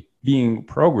literally being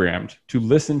programmed to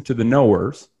listen to the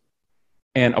knowers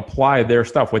and apply their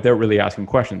stuff without really asking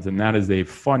questions. And that is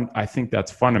I think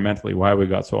that's fundamentally why we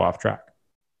got so off track.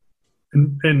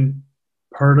 And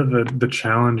part of the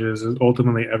challenge is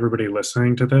ultimately everybody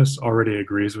listening to this already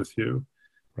agrees with you.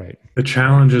 Right. The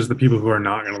challenge is the people who are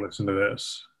not going to listen to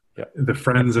this. Yeah. The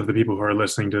friends of the people who are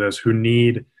listening to this, who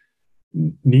need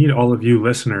all of you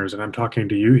listeners, and I'm talking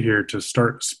to you here, to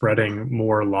start spreading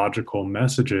more logical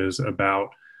messages about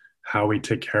how we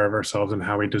take care of ourselves and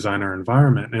how we design our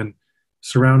environment. And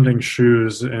surrounding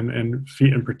shoes and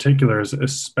feet in particular is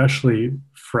especially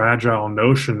fragile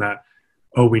notion that,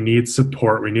 oh, we need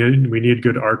support. We need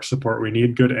good arch support. We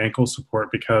need good ankle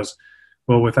support because,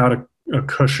 well, without a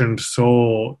cushioned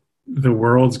sole, the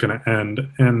world's going to end.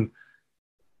 And,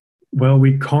 well,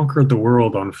 we conquered the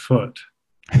world on foot.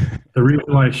 The reason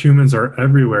why humans are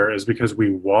everywhere is because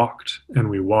we walked and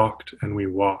we walked and we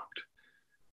walked.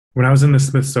 When I was in the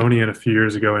Smithsonian a few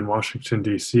years ago in Washington,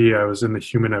 D.C., I was in the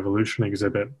Human Evolution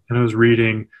exhibit, and I was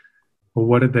reading, well,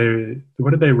 what did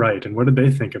they write and what did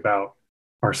they think about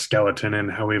our skeleton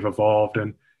and how we've evolved?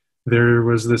 And there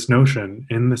was this notion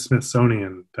in the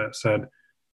Smithsonian that said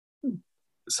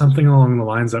something along the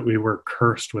lines that we were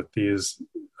cursed with these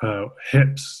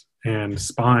hips and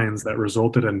spines that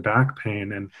resulted in back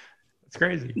pain. And it's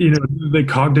crazy. The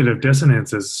cognitive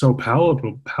dissonance is so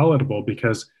palatable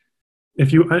because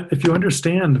if you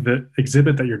understand the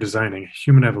exhibit that you're designing,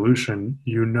 Human Evolution,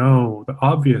 the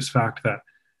obvious fact that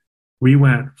we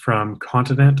went from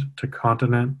continent to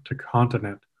continent to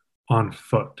continent on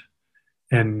foot,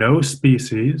 and no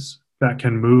species that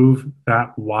can move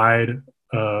that wide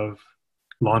of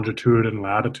longitude and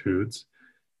latitudes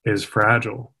is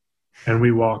fragile. And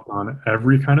we walked on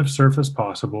every kind of surface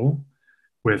possible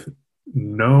with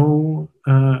no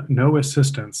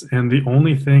assistance. And the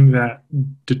only thing that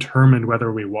determined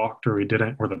whether we walked or we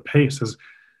didn't, or the pace, is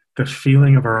the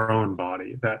feeling of our own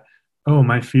body. That, oh,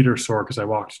 my feet are sore because I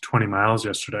walked 20 miles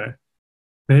yesterday.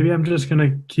 Maybe I'm just going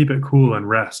to keep it cool and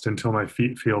rest until my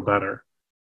feet feel better.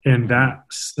 And that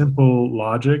simple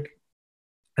logic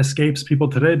escapes people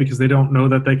today because they don't know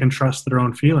that they can trust their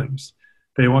own feelings.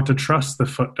 They want to trust the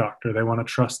foot doctor. They want to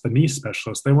trust the knee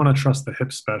specialist. They want to trust the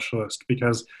hip specialist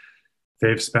because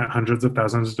They've spent hundreds of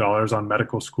thousands of dollars on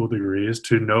medical school degrees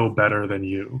to know better than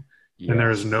you. Yes. And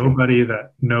there's nobody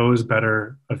that knows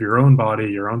better of your own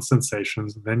body, your own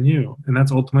sensations than you. And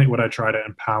that's ultimately what I try to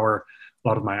empower a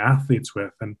lot of my athletes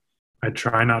with. And I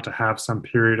try not to have some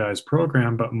periodized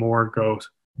program, but more go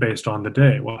based on the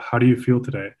day. Well, how do you feel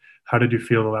today? How did you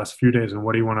feel the last few days? And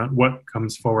what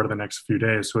comes forward in the next few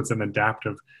days? So it's an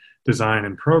adaptive design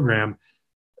and program,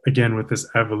 again, with this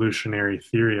evolutionary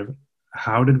theory of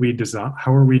how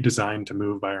are we designed to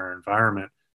move by our environment?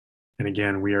 And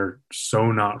again, we are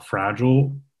so not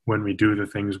fragile when we do the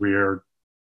things we are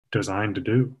designed to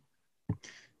do.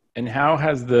 And how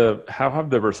have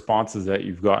the responses that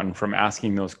you've gotten from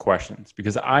asking those questions?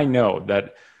 Because I know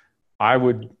that I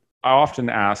often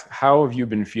ask, how have you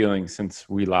been feeling since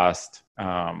we last,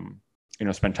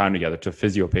 spent time together, to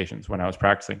physio patients when I was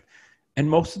practicing? And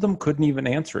most of them couldn't even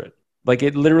answer it. Like,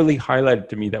 it literally highlighted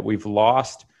to me that we've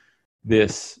lost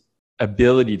this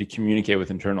ability to communicate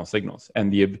with internal signals.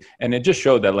 And it just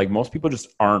showed that, like, most people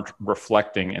just aren't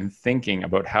reflecting and thinking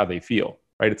about how they feel,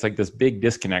 right? It's like this big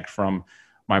disconnect from,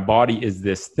 my body is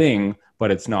this thing, but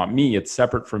it's not me. It's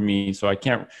separate from me. So I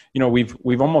can't,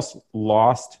 we've almost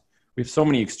lost, we have so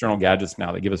many external gadgets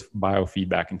now that give us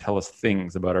biofeedback and tell us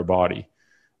things about our body,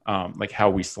 like how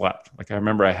we slept. Like, I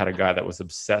remember I had a guy that was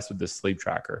obsessed with this sleep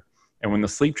tracker. And when the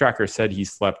sleep tracker said he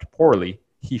slept poorly,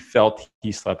 he felt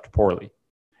he slept poorly.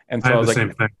 And so I was like,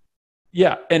 same thing.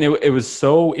 Yeah. And it was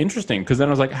so interesting, because then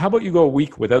I was like, how about you go a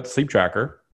week without the sleep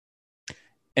tracker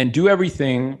and do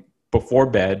everything before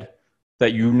bed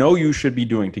that you should be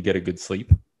doing to get a good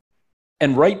sleep,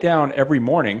 and write down every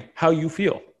morning how you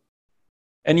feel.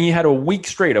 And he had a week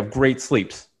straight of great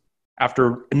sleeps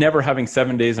after never having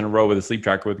 7 days in a row with a sleep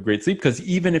tracker with great sleep. Because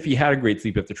even if he had a great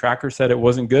sleep, if the tracker said it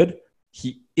wasn't good,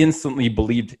 he instantly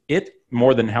believed it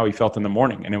more than how he felt in the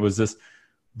morning. And it was this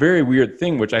very weird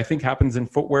thing, which I think happens in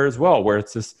footwear as well, where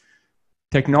it's this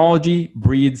technology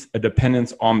breeds a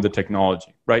dependence on the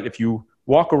technology, right? If you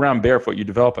walk around barefoot, you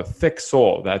develop a thick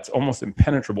sole that's almost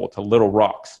impenetrable to little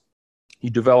rocks. You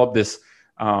develop this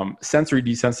sensory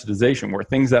desensitization, where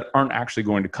things that aren't actually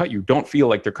going to cut you don't feel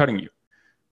like they're cutting you.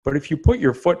 But if you put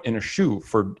your foot in a shoe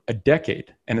for a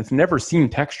decade and it's never seen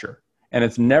texture and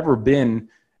it's never been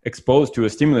exposed to a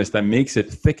stimulus that makes it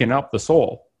thicken up the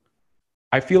sole,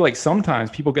 I feel like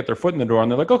sometimes people get their foot in the door and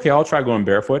they're like, okay, I'll try going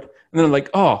barefoot. And then they're like,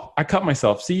 oh, I cut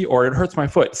myself, see, or it hurts my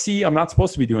foot. See, I'm not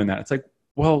supposed to be doing that. It's like,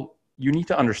 well, you need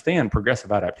to understand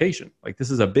progressive adaptation. Like,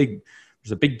 there's a big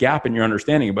gap in your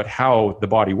understanding about how the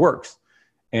body works.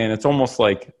 And it's almost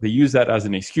like they use that as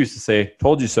an excuse to say,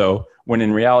 told you so, when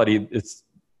in reality,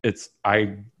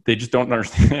 they just don't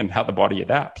understand how the body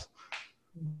adapts.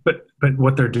 But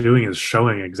what they're doing is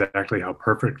showing exactly how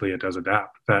perfectly it does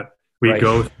adapt. That we Right.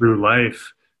 go through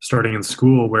life, starting in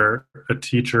school, where a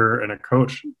teacher and a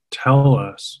coach tell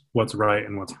us what's right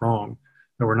and what's wrong,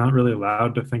 that we're not really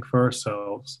allowed to think for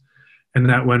ourselves. And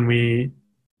that when we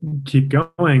keep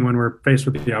going, when we're faced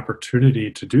with the opportunity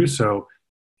to do so,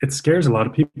 it scares a lot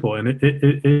of people. And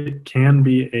it can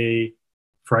be a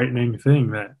frightening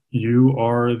thing that you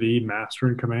are the master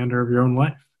and commander of your own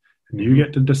life. And you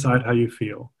get to decide how you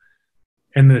feel.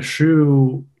 And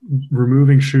the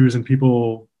removing shoes and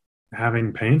people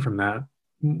having pain from that,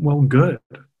 well, good.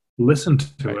 Listen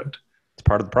to Right. it. It's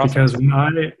part of the process.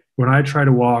 Because when I try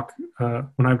to walk,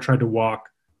 when I've tried to walk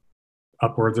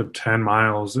upwards of 10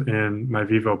 miles in my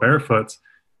Vivo barefoots,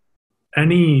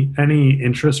 any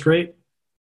interest rate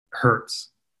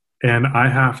hurts. And I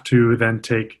have to then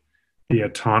take the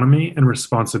autonomy and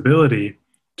responsibility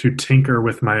to tinker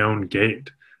with my own gait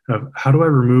of how do I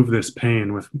remove this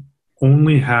pain with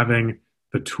only having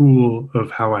the tool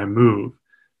of how I move,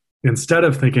 instead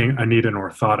of thinking I need an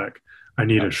orthotic, I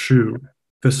need a shoe.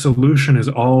 The solution is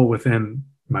all within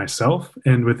myself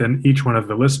and within each one of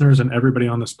the listeners and everybody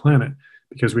on this planet,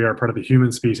 because we are part of the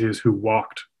human species who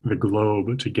walked the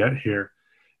globe to get here.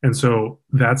 And so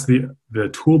that's the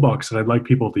toolbox that I'd like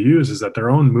people to use, is that their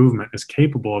own movement is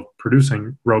capable of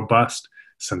producing robust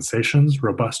sensations,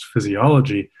 robust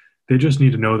physiology. They just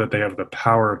need to know that they have the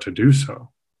power to do so.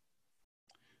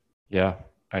 Yeah,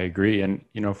 I agree. And,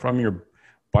 from your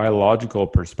biological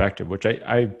perspective, which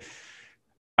I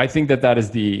think that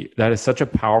is such a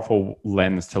powerful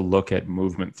lens to look at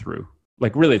movement through.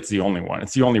 Like, really, it's the only one.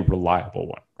 It's the only reliable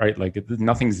one, right? Like,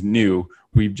 nothing's new.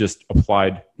 We've just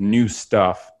applied new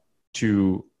stuff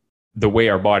to the way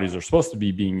our bodies are supposed to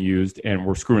be being used, and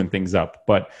we're screwing things up.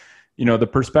 But, the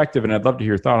perspective, and I'd love to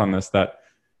hear your thought on this, that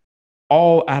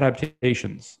all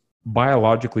adaptations,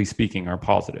 biologically speaking, are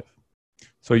positive.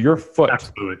 So your foot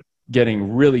Absolutely.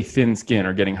 getting really thin skin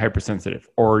or getting hypersensitive,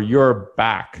 or your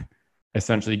back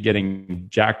essentially getting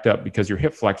jacked up because your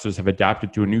hip flexors have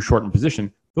adapted to a new shortened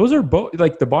position. Those are both,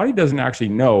 like, the body doesn't actually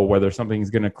know whether something is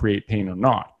going to create pain or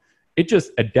not. It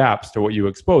just adapts to what you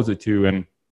expose it to. And,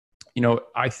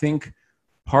 I think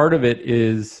part of it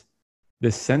is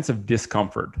this sense of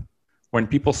discomfort when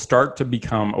people start to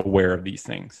become aware of these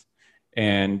things.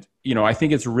 And, I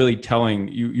think it's really telling.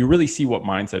 You really see what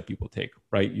mindset people take,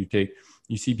 right?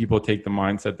 You see people take the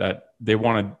mindset that they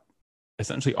want to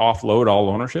essentially offload all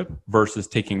ownership versus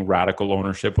taking radical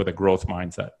ownership with a growth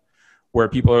mindset, where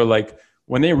people are like,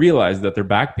 when they realize that their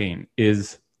back pain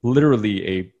is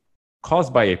literally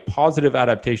caused by a positive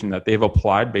adaptation that they've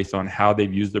applied based on how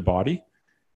they've used their body,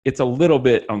 it's a little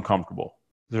bit uncomfortable.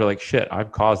 They're like, shit,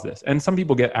 I've caused this. And some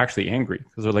people get actually angry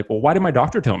because they're like, well, why did my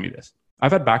doctor tell me this?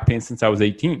 I've had back pain since I was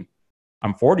 18.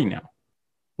 I'm 40 now.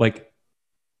 Like,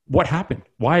 what happened?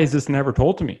 Why is this never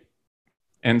told to me?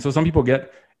 And so some people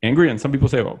get angry and some people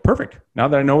say, well, perfect. Now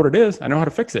that I know what it is, I know how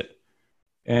to fix it.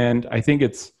 And I think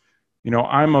it's,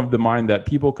 I'm of the mind that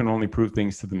people can only prove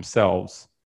things to themselves.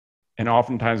 And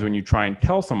oftentimes when you try and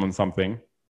tell someone something,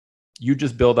 you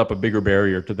just build up a bigger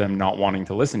barrier to them not wanting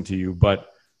to listen to you. But,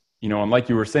 and like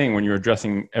you were saying, when you're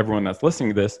addressing everyone that's listening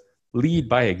to this, lead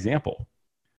by example.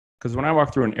 Because when I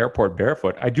walk through an airport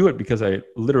barefoot, I do it because I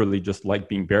literally just like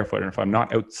being barefoot. And if I'm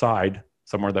not outside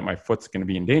somewhere that my foot's going to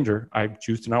be in danger, I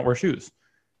choose to not wear shoes.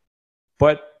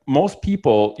 But most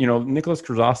people, Nicholas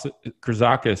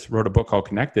Krizakis wrote a book called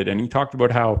Connected, and he talked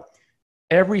about how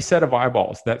every set of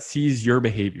eyeballs that sees your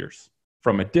behaviors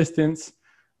from a distance,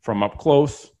 from up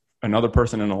close, another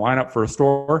person in a lineup for a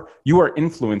store, you are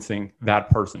influencing that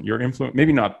person. You're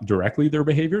maybe not directly their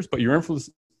behaviors, but you're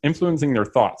influencing their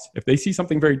thoughts. If they see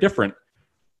something very different,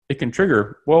 it can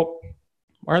trigger, well,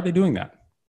 why are they doing that?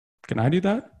 Can I do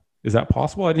that? Is that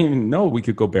possible? I didn't even know we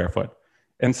could go barefoot.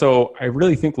 And so I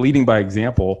really think leading by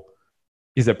example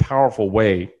is a powerful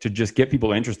way to just get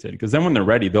people interested, because then when they're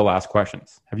ready, they'll ask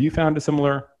questions. Have you found a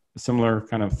similar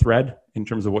kind of thread in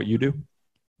terms of what you do?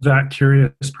 That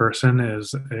curious person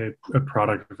is a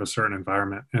product of a certain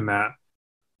environment, and that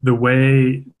the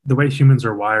way humans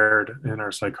are wired in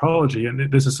our psychology,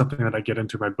 and this is something that I get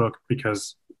into my book,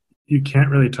 because you can't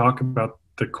really talk about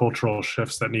the cultural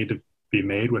shifts that need to be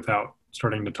made without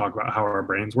starting to talk about how our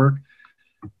brains work,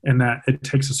 and that it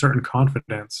takes a certain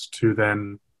confidence to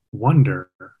then wonder,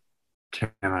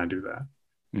 can I do that?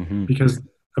 Mm-hmm. Because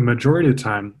a majority of the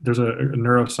time, there's a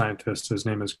neuroscientist, his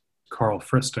name is Carl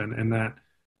Friston, and that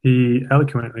he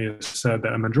eloquently has said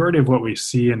that a majority of what we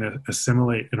see and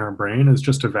assimilate in our brain is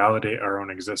just to validate our own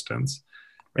existence.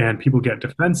 And people get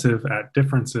defensive at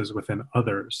differences within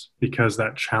others because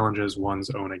that challenges one's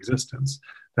own existence.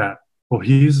 That, well,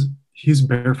 he's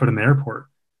barefoot in the airport.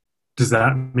 Does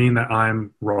that mean that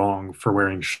I'm wrong for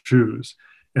wearing shoes?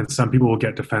 And some people will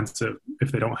get defensive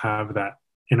if they don't have that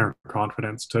inner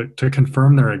confidence to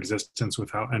confirm their existence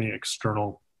without any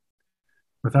external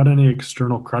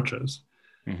crutches.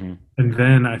 Mm-hmm. And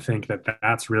then I think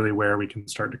that's really where we can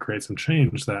start to create some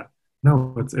change, that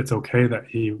no, it's okay that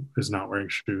he is not wearing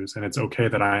shoes, and it's okay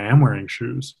that I am wearing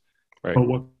shoes. Right. But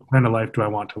what kind of life do I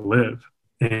want to live?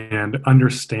 And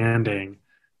understanding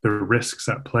the risks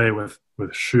at play with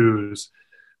shoes,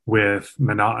 with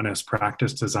monotonous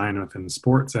practice design within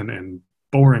sports, and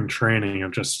boring training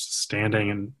of just standing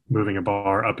and moving a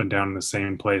bar up and down in the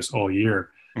same place all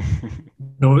year.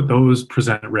 Those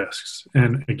present risks.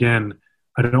 And again,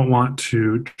 I don't want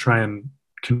to try and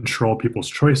control people's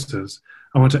choices.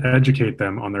 I want to educate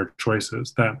them on their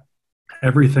choices, that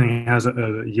everything has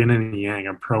a yin and a yang,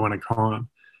 a pro and a con,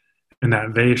 and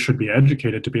that they should be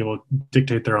educated to be able to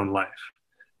dictate their own life.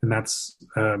 And that's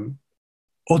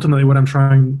ultimately what I'm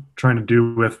trying to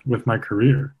do with my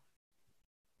career.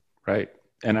 Right.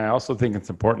 And I also think it's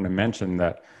important to mention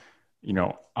that,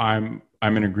 I'm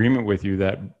in agreement with you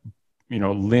that,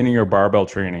 linear barbell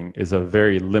training is a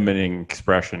very limiting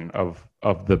expression of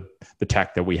the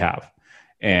tech that we have.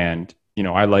 And,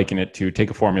 I liken it to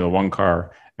take a Formula One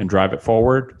car and drive it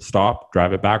forward, stop,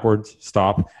 drive it backwards,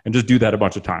 stop, and just do that a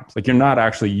bunch of times. Like, you're not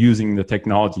actually using the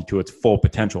technology to its full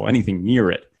potential, anything near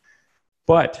it.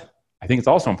 But I think it's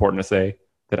also important to say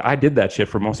that I did that shit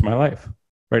for most of my life,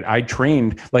 right? I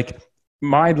trained, like,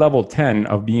 my level 10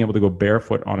 of being able to go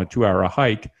barefoot on a 2-hour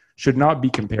hike should not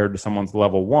be compared to someone's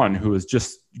level 1 who is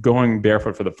just going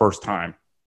barefoot for the first time.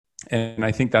 And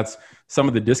I think that's some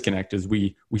of the disconnect, is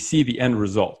we see the end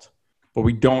result, but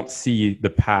we don't see the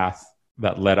path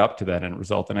that led up to that end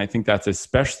result. And I think that's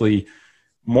especially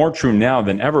more true now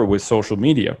than ever with social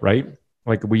media, right?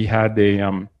 Like, we had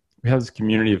this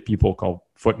community of people called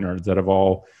Foot Nerds that have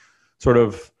all sort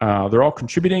of, they're all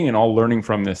contributing and all learning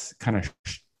from this kind of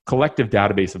collective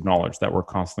database of knowledge that we're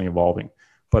constantly evolving.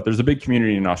 But there's a big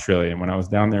community in Australia. And when I was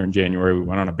down there in January, we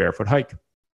went on a barefoot hike.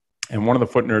 And one of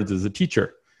the foot nerds is a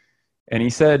teacher. And he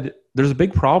said, there's a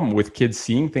big problem with kids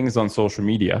seeing things on social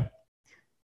media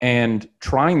and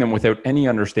trying them without any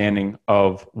understanding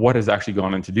of what has actually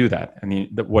gone into do that. And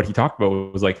what he talked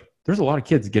about was like, there's a lot of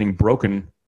kids getting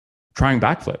broken trying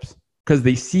backflips because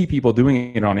they see people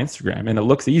doing it on Instagram and it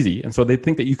looks easy. And so they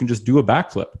think that you can just do a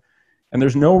backflip. And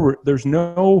there's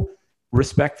no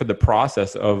respect for the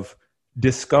process of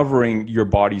discovering your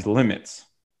body's limits,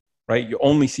 right? You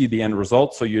only see the end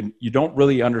result. So you don't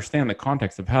really understand the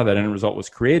context of how that end result was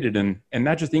created. And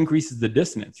that just increases the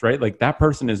dissonance, right? Like that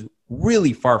person is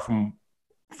really far from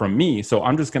me. So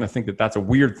I'm just going to think that that's a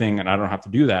weird thing and I don't have to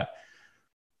do that.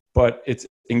 But it's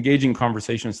engaging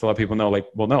conversations to let people know like,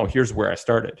 well, no, here's where I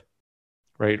started,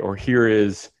 right? Or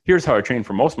here's how I trained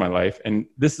for most of my life. And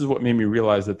this is what made me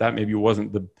realize that maybe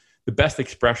wasn't the best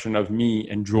expression of me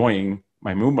enjoying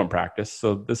my movement practice.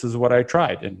 So this is what I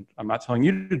tried. And I'm not telling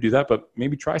you to do that, but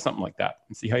maybe try something like that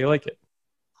and see how you like it.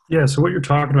 Yeah. So what you're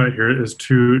talking about here is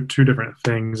two different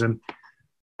things. And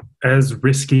as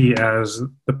risky as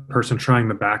the person trying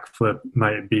the backflip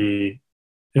might be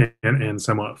and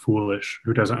somewhat foolish,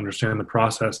 who doesn't understand the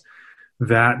process,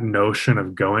 that notion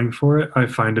of going for it, I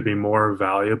find to be more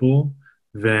valuable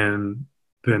than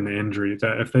the injury.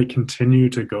 That if they continue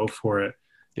to go for it,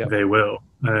 yep, they will.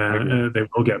 They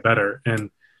will get better. And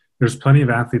there's plenty of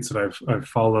athletes that I've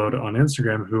followed on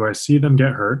Instagram who I see them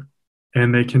get hurt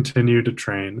and they continue to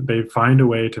train. They find a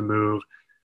way to move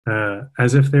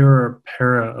as if they were a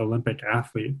para-Olympic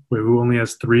athlete who only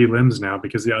has 3 limbs now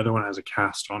because the other one has a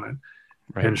cast on it.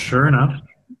 Right. And sure enough,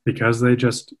 because they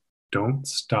just don't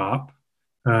stop,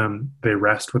 they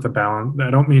rest with a balance. I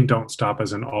don't mean don't stop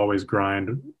as in always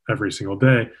grind every single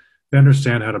day. They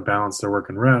understand how to balance their work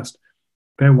and rest.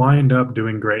 They wind up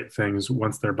doing great things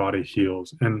once their body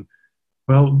heals. And,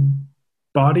 well,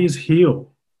 bodies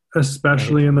heal,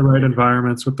 especially in the right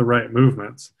environments with the right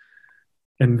movements.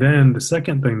 And then the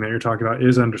second thing that you're talking about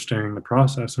is understanding the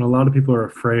process. And a lot of people are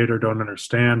afraid or don't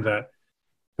understand that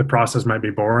the process might be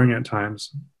boring at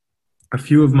times. A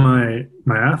few of my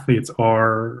athletes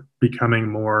are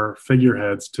becoming more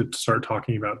figureheads to start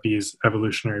talking about these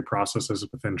evolutionary processes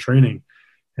within training.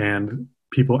 And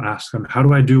people ask them, how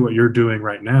do I do what you're doing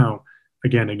right now?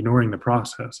 Again, ignoring the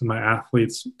process. And my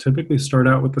athletes typically start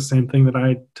out with the same thing that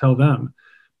I tell them.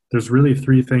 There's really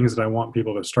 3 things that I want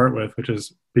people to start with, which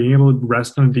is being able to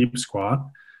rest in a deep squat,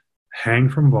 hang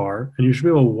from bar, and you should be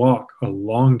able to walk a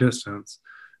long distance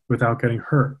without getting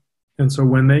hurt. And so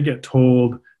when they get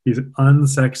told these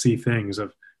unsexy things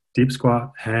of deep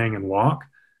squat, hang, and walk,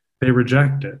 they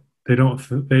reject it.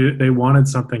 They wanted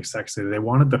something sexy. They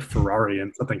wanted the Ferrari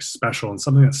and something special and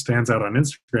something that stands out on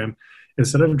Instagram,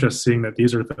 instead of just seeing that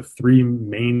these are the 3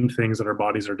 main things that our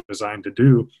bodies are designed to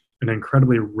do, and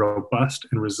incredibly robust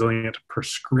and resilient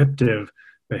prescriptive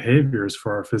behaviors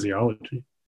for our physiology.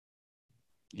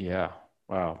 Yeah.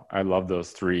 Wow. I love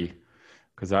those 3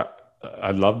 because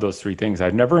I love those 3 things.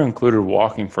 I've never included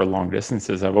walking for long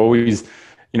distances. I've always,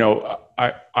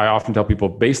 I often tell people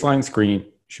baseline screen,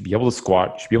 you should be able to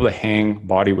squat, you should be able to hang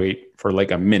body weight for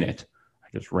like a minute.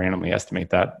 I just randomly estimate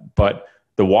that. But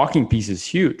the walking piece is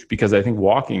huge because I think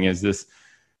walking is this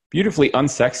beautifully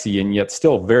unsexy and yet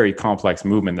still very complex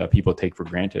movement that people take for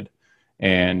granted.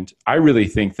 And I really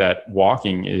think that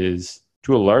walking is,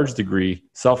 to a large degree,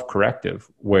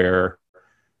 self-corrective, where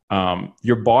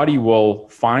your body will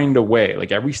find a way.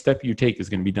 Like every step you take is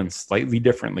going to be done slightly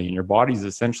differently, and your body's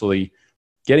essentially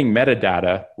getting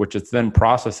metadata, which it's then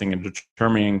processing and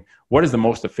determining what is the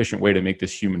most efficient way to make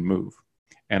this human move.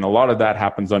 And a lot of that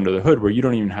happens under the hood where you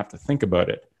don't even have to think about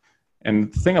it.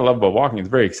 And the thing I love about walking is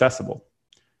very accessible,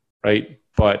 right?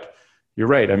 But you're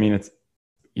right. I mean, it's,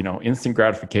 instant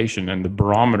gratification, and the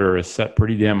barometer is set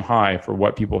pretty damn high for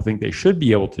what people think they should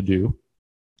be able to do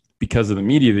because of the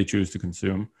media they choose to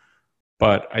consume.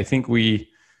 But I think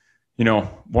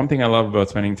one thing I love about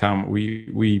spending time,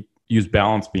 we use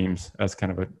balance beams as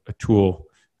kind of a tool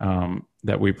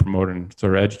that we promote and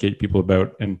sort of educate people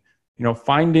about. And,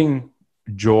 finding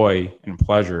joy and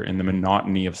pleasure in the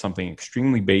monotony of something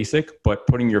extremely basic, but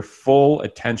putting your full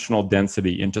attentional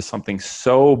density into something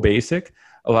so basic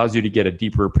allows you to get a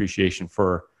deeper appreciation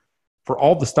for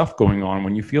all the stuff going on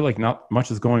when you feel like not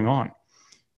much is going on.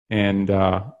 And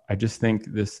I just think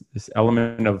this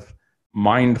element of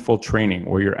mindful training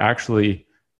where you're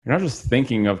not just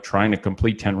thinking of trying to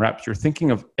complete 10 reps, you're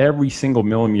thinking of every single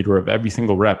millimeter of every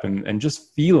single rep and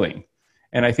just feeling.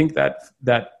 And I think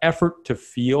that effort to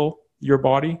feel your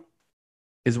body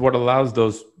is what allows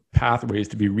those pathways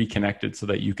to be reconnected so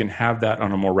that you can have that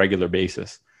on a more regular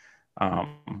basis.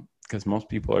 Because most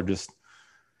people are just,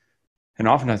 and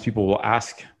oftentimes people will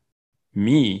ask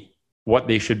me what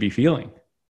they should be feeling,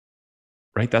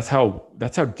 right? That's how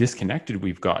disconnected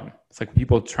we've gotten. It's like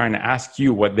people trying to ask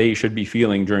you what they should be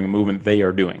feeling during a movement they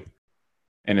are doing.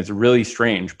 And it's really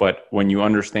strange. But when you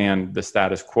understand the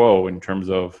status quo in terms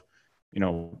of,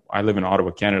 I live in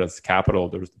Ottawa, Canada, it's the capital.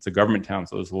 It's a government town.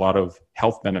 So there's a lot of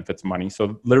health benefits money.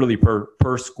 So literally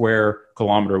per square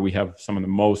kilometer, we have some of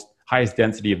the highest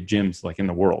density of gyms like in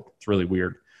the world. It's really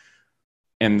weird.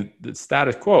 And the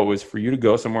status quo is for you to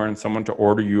go somewhere and someone to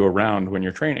order you around when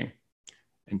you're training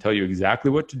and tell you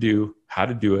exactly what to do, how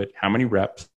to do it, how many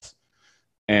reps.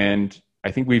 And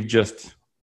I think we've just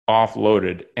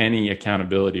offloaded any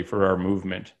accountability for our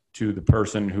movement to the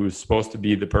person who's supposed to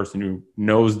be the person who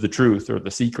knows the truth or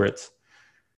the secrets.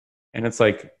 And it's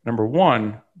like, number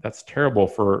one, that's terrible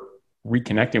for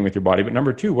reconnecting with your body. But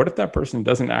number two, what if that person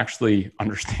doesn't actually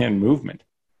understand movement?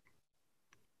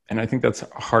 And I think that's a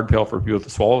hard pill for people to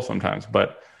swallow sometimes,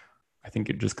 but I think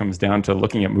it just comes down to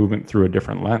looking at movement through a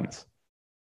different lens.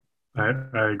 I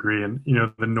agree. And,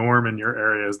 the norm in your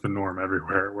area is the norm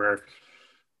everywhere, where,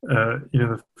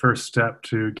 the first step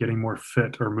to getting more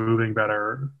fit or moving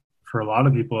better for a lot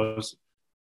of people is,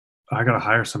 I got to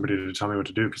hire somebody to tell me what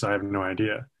to do because I have no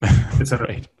idea.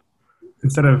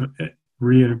 Instead of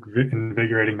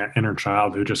reinvigorating that inner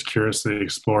child who just curiously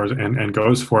explores and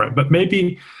goes for it, but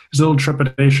maybe is a little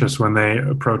trepidatious when they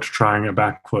approach trying a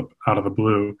backflip out of the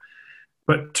blue.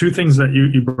 But two things that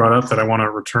you brought up that I want to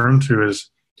return to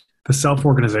is the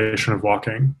self-organization of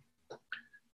walking.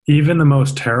 Even the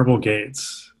most terrible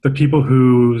gaits, the people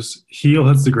whose heel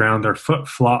hits the ground, their foot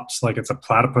flops like it's a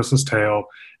platypus's tail,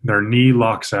 their knee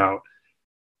locks out,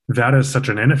 that is such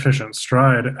an inefficient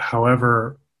stride.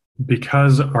 However,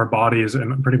 because our bodies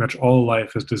and pretty much all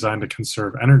life is designed to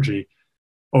conserve energy,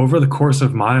 over the course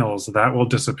of miles, that will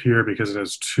disappear because it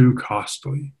is too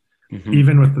costly. Mm-hmm.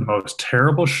 Even with the most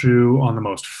terrible shoe on the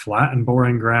most flat and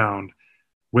boring ground,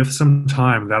 with some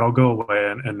time, that'll go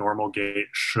away and normal gait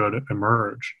should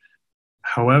emerge.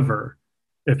 However,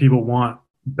 if people want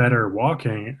better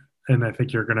walking, and I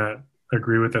think you're going to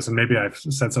agree with this, and maybe I've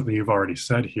said something you've already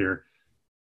said here,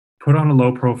 put on a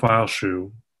low-profile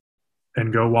shoe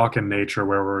and go walk in nature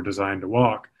where we're designed to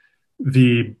walk.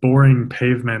 The boring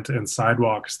pavement and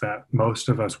sidewalks that most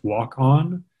of us walk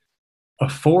on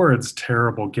affords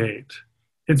terrible gait.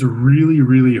 It's really,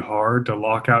 really hard to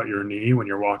lock out your knee when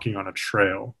you're walking on a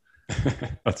trail.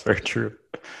 That's very true.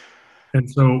 And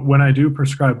so when I do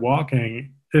prescribe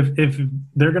walking, if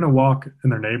they're going to walk in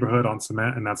their neighborhood on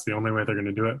cement and that's the only way they're going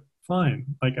to do it, fine.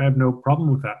 Like, I have no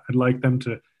problem with that. I'd like them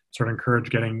to sort of encourage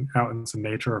getting out in some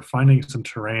nature or finding some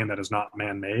terrain that is not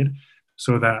man-made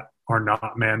so that our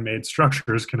not man-made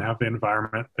structures can have the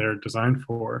environment they're designed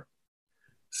for.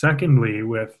 Secondly,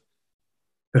 with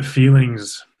the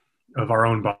feelings of our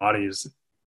own bodies,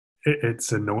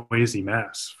 it's a noisy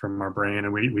mess from our brain,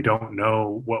 and we don't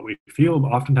know what we feel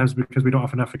oftentimes because we don't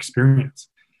have enough experience.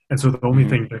 And so the only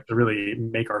thing to really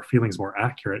make our feelings more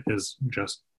accurate is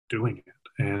just doing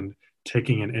it and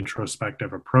taking an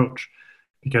introspective approach.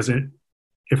 Because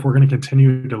if we're going to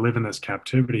continue to live in this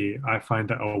captivity, I find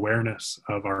that awareness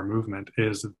of our movement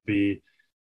is the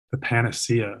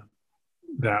panacea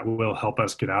that will help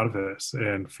us get out of this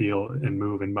and feel and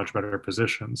move in much better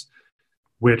positions,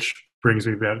 which brings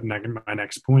me back to my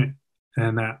next point.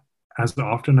 And that as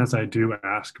often as I do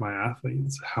ask my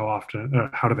athletes how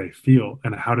do they feel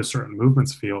and how do certain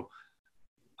movements feel,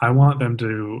 I want them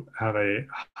to have a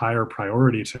higher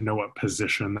priority to know what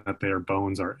position that their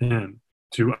bones are in,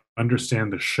 to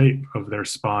understand the shape of their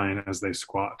spine as they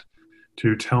squat,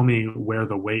 to tell me where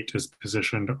the weight is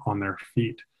positioned on their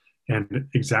feet and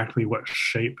exactly what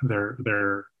shape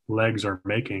their legs are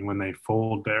making when they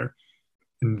fold there.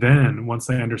 And then once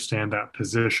they understand that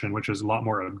position, which is a lot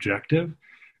more objective,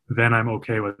 then I'm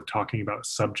okay with talking about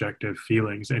subjective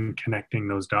feelings and connecting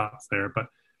those dots there. But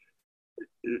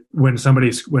when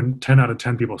 10 out of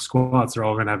 10 people squats, they're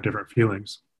all going to have different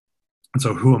feelings. And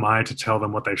so who am I to tell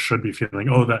them what they should be feeling?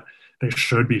 Oh, that they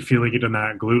should be feeling it in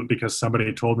that glute because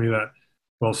somebody told me that,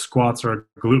 well, squats are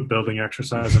a glute building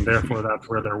exercise and therefore that's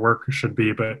where their work should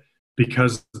be. But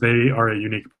because they are a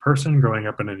unique person growing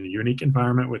up in a unique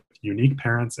environment with unique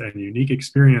parents and unique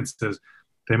experiences,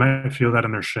 they might feel that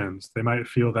in their shins. They might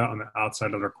feel that on the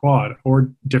outside of their quad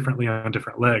or differently on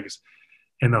different legs.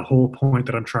 And the whole point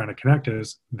that I'm trying to connect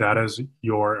is that is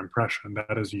your impression.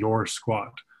 That is your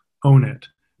squat. Own it.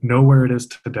 Know where it is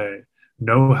today.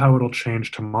 Know how it'll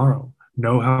change tomorrow.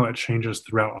 Know how it changes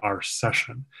throughout our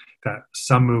session. That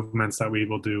some movements that we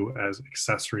will do as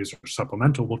accessories or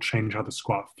supplemental will change how the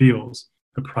squat feels.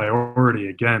 The priority,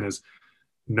 again, is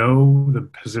know the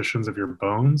positions of your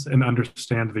bones and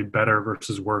understand the better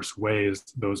versus worse ways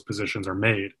those positions are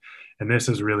made. And this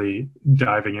is really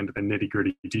diving into the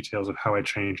nitty-gritty details of how I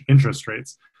change interest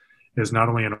rates, is not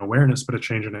only an awareness, but a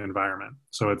change in the environment.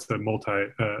 So it's the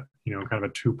kind of a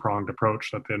two-pronged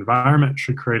approach, that the environment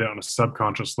should create it on a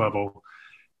subconscious level,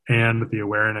 and the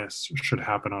awareness should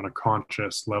happen on a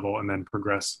conscious level, and then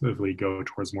progressively go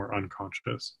towards more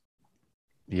unconscious.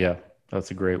 Yeah, that's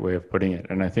a great way of putting it.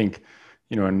 And I think,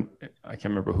 and I can't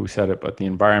remember who said it, but the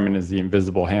environment is the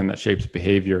invisible hand that shapes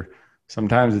behavior.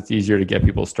 Sometimes it's easier to get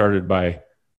people started by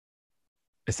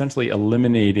essentially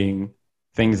eliminating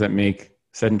things that make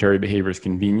sedentary behaviors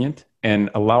convenient and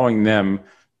allowing them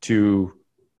to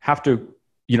have to,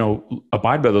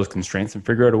 abide by those constraints and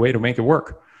figure out a way to make it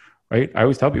work. Right? I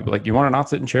always tell people, like, you want to not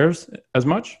sit in chairs as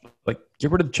much? Like,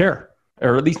 get rid of the chair,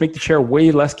 or at least make the chair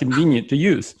way less convenient to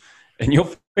use, and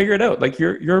you'll figure it out. Like,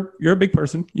 you're a big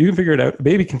person. You can figure it out. A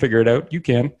baby can figure it out. You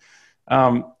can.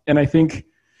 And I think,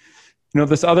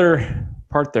 this other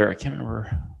part there, I can't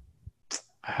remember.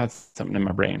 I had something in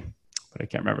my brain, but I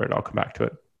can't remember it. I'll come back to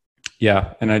it.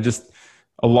 Yeah. And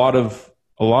a lot of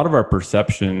our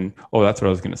perception. Oh, that's what I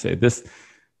was going to say. This,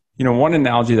 one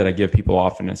analogy that I give people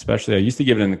often, especially I used to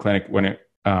give it in the clinic when it,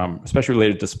 especially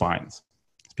related to spines.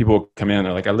 People will come in and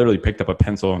they're like, I literally picked up a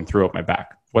pencil and threw out my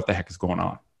back. What the heck is going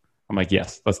on? I'm like,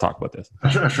 yes, let's talk about this.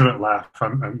 I shouldn't laugh.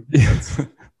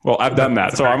 Well, I've done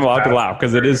that, so I'm allowed to laugh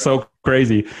because it is so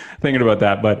crazy thinking about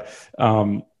that. But,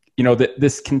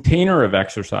 this container of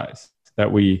exercise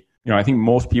that we, I think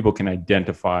most people can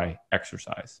identify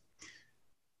exercise,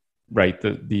 right?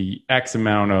 The X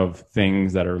amount of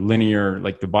things that are linear,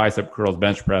 like the bicep curls,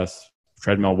 bench press,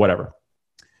 treadmill, whatever.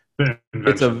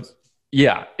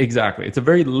 Yeah, exactly. It's a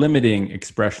very limiting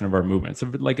expression of our movement.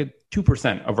 So like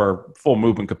 2% of our full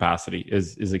movement capacity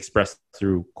is expressed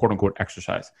through quote unquote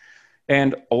exercise.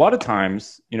 And a lot of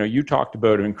times, you talked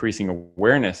about increasing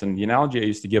awareness, and the analogy I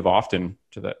used to give often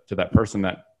to that person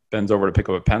that bends over to pick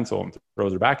up a pencil and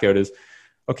throws her back out is,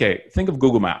 okay, think of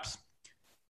Google Maps.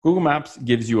 Google Maps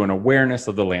gives you an awareness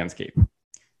of the landscape.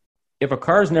 If a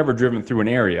car is never driven through an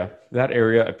area, that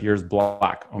area appears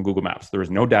black on Google Maps. There is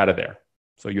no data there.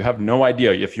 So you have no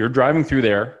idea. If you're driving through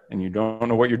there and you don't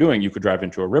know what you're doing, you could drive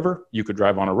into a river, you could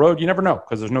drive on a road, you never know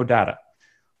because there's no data.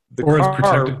 It's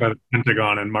protected by the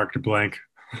Pentagon and marked blank.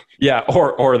 Yeah,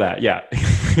 or that, yeah.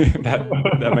 that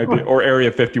might be, or Area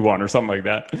 51 or something like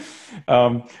that.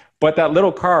 But that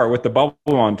little car with the bubble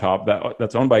on top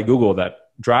that's owned by Google that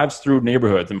drives through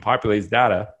neighborhoods and populates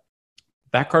data,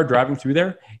 that car driving through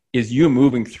there is you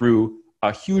moving through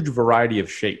a huge variety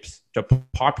of shapes to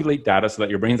populate data so that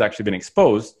your brain's actually been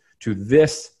exposed to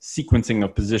this sequencing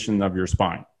of position of your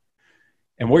spine.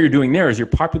 And what you're doing there is you're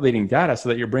populating data so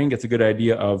that your brain gets a good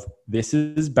idea of this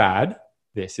is bad,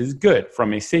 this is good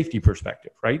from a safety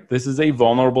perspective, right? This is a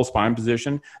vulnerable spine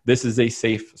position. This is a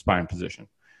safe spine position.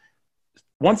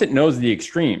 Once it knows the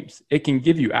extremes, it can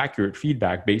give you accurate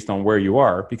feedback based on where you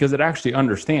are because it actually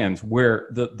understands where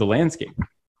the landscape,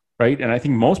 right? And I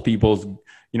think most people's,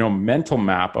 mental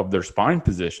map of their spine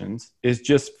positions is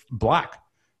just black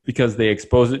because they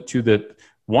expose it to the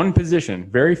one position,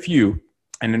 very few.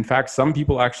 And in fact, some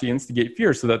people actually instigate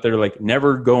fear so that they're like,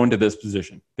 never go into this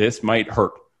position. This might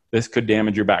hurt. This could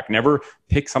damage your back. Never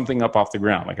pick something up off the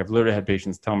ground. Like I've literally had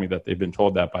patients tell me that they've been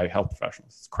told that by health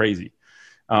professionals. It's crazy.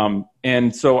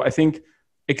 And so I think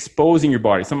exposing your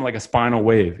body, something like a spinal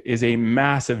wave, is a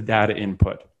massive data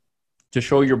input to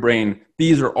show your brain,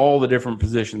 these are all the different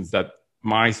positions that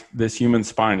this human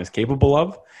spine is capable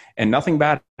of, and nothing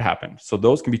bad happened. So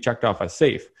those can be checked off as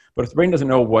safe. But if the brain doesn't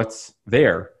know what's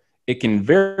there, it can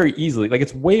very easily, like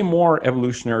it's way more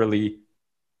evolutionarily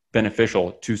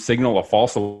beneficial to signal a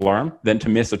false alarm than to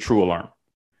miss a true alarm.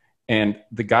 And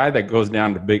the guy that goes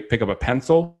down to pick up a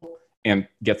pencil and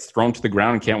gets thrown to the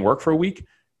ground and can't work for a week,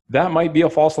 that might be a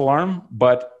false alarm,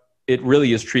 but it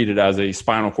really is treated as a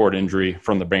spinal cord injury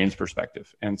from the brain's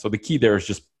perspective. And so the key there is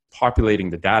just populating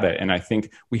the data. And I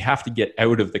think we have to get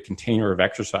out of the container of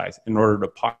exercise in order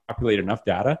to populate enough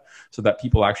data so that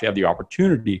people actually have the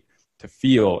opportunity to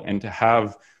feel and to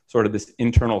have sort of this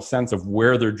internal sense of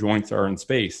where their joints are in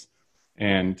space.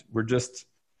 And we're just,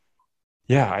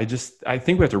 I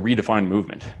think we have to redefine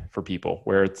movement for people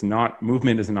where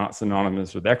movement is not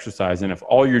synonymous with exercise. And if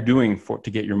all you're doing to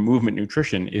get your movement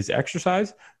nutrition is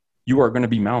exercise, you are going to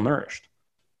be malnourished.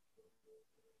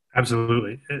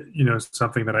 Absolutely.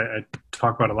 Something that I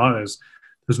talk about a lot is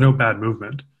there's no bad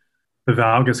movement. The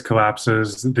valgus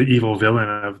collapses, the evil villain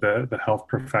of the health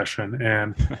profession.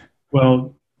 And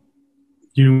well,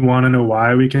 you want to know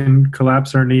why we can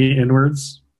collapse our knee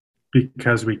inwards?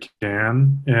 because we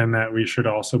can, and that we should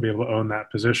also be able to own that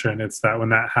position. It's that when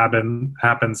that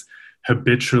happens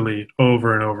habitually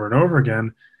over and over and over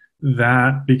again,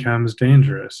 that becomes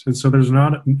dangerous. And so there's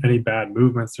not any bad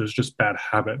movements, there's just bad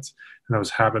habits. And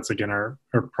those habits, again, are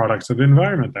products of the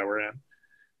environment that we're in.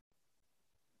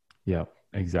 Yeah,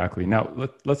 exactly. Now,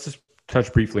 let's just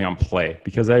touch briefly on play,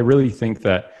 because I really think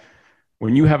that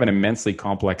when you have an immensely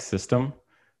complex system,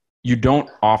 you don't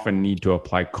often need to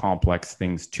apply complex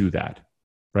things to that,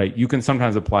 right? You can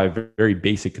sometimes apply very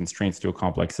basic constraints to a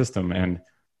complex system, and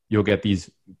you'll get these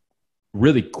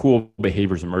really cool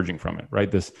behaviors emerging from it,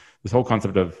 right? This whole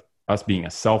concept of us being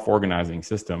a self-organizing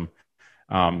system.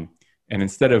 And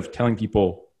instead of telling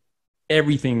people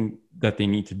everything that they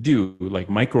need to do, like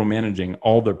micromanaging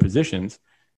all their positions,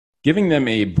 giving them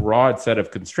a broad set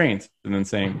of constraints and then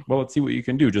saying, well, let's see what you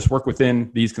can do. Just work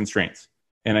within these constraints.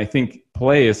 And I think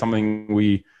play is something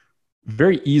we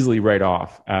very easily write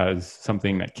off as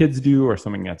something that kids do or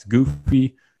something that's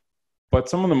goofy. But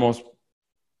some of the most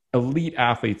elite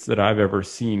athletes that I've ever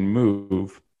seen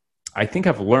move, I think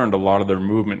have learned a lot of their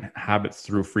movement habits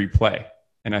through free play.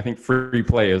 And I think free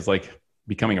play is like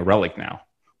becoming a relic now.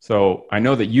 So I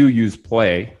know that you use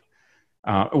play.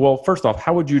 Well, first off,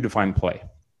 how would you define play?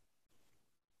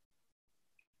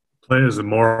 Play is a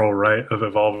moral right of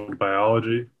evolved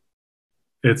biology.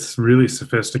 It's really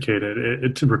sophisticated.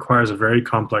 It requires a very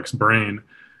complex brain.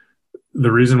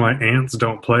 The reason why ants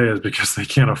don't play is because they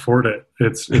can't afford it.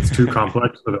 It's too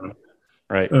complex for them.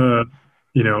 Right.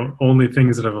 Only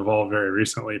things that have evolved very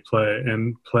recently play,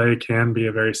 and play can be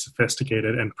a very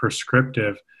sophisticated and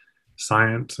prescriptive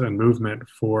science and movement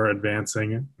for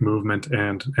advancing movement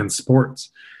and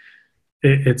sports.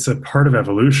 It's a part of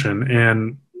evolution.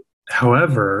 And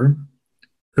however,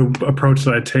 the approach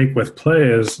that I take with play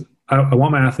is I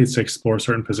want my athletes to explore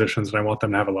certain positions, and I want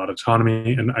them to have a lot of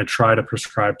autonomy, and I try to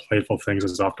prescribe playful things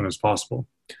as often as possible.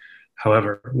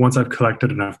 However, once I've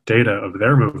collected enough data of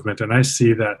their movement and I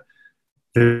see that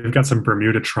they've got some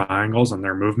Bermuda triangles on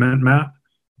their movement map,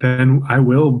 then I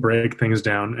will break things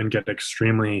down and get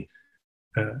extremely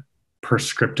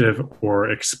prescriptive or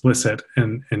explicit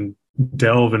and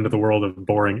delve into the world of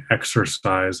boring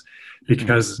exercise.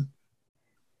 Because,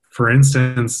 for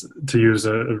instance, to use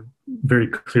a very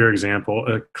clear example,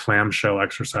 a clamshell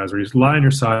exercise where you lie on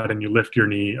your side and you lift your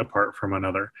knee apart from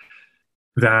another.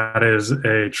 That is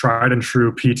a tried and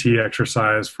true PT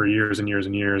exercise for years and years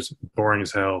and years, boring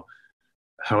as hell.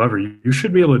 However, you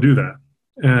should be able to do that.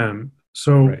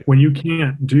 So when you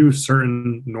can't do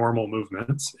certain normal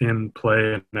movements in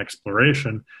play and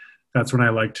exploration, that's when I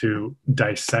like to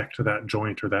dissect that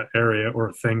joint or that area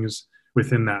or things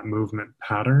within that movement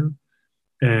pattern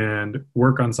and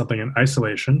work on something in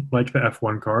isolation, like the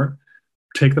F1 car.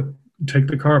 Take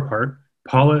the car apart,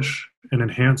 polish and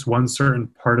enhance one certain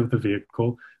part of the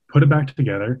vehicle, put it back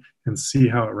together, and see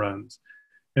how it runs.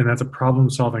 And that's a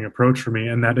problem-solving approach for me,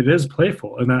 and that it is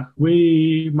playful, and that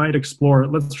we might explore,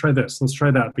 let's try this, let's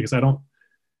try that, because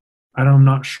I'm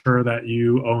not sure that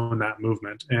you own that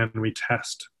movement. And we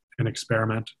test and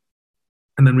experiment.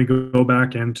 And then we go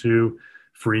back into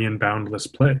free and boundless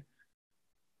play.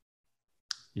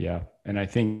 Yeah. And I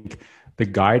think the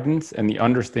guidance and the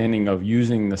understanding of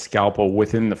using the scalpel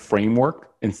within the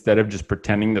framework instead of just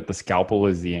pretending that the scalpel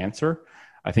is the answer,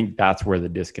 I think that's where the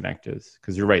disconnect is.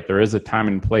 Because you're right, there is a time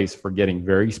and place for getting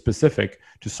very specific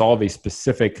to solve a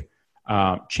specific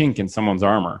chink in someone's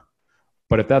armor.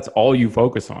 But if that's all you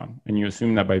focus on and you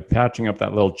assume that by patching up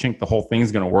that little chink, the whole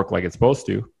thing's going to work like it's supposed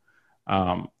to,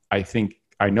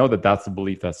 I know that that's the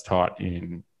belief that's taught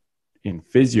in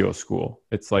physio school.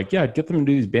 It's like, yeah, get them to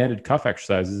do these banded cuff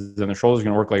exercises and their shoulder's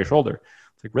going to work like a shoulder.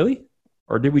 It's like, really?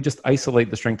 Or did we just isolate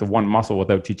the strength of one muscle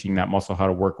without teaching that muscle how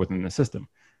to work within the system?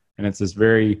 And it's this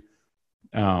very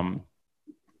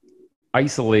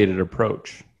isolated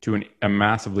approach to a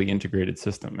massively integrated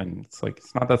system. And it's like,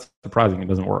 it's not that surprising. It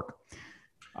doesn't work.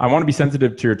 I want to be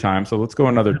sensitive to your time. So let's go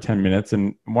another 10 minutes.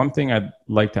 And one thing I'd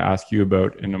like to ask you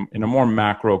about in a more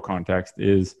macro context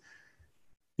is,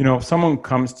 if someone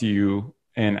comes to you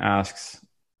and asks,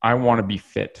 I want to be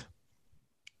fit.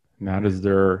 And that is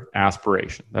their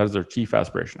aspiration. That is their chief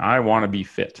aspiration. I want to be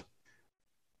fit.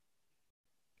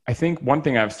 I think one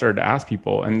thing I've started to ask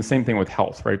people, and the same thing with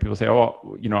health, right? People say,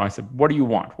 I said, what do you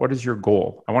want? What is your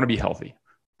goal? I want to be healthy.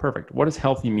 Perfect. What does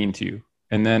healthy mean to you?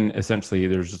 And then essentially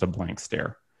there's just a blank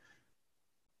stare.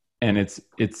 And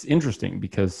it's interesting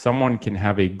because someone can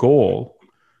have a goal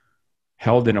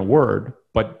held in a word,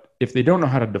 but if they don't know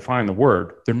how to define the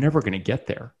word, they're never going to get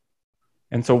there.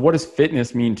 And so what does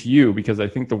fitness mean to you? Because I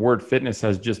think the word fitness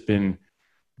has just been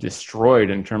destroyed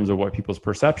in terms of what people's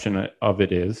perception of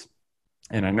it is.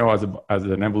 And I know as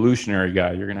an evolutionary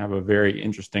guy, you're going to have a very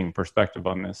interesting perspective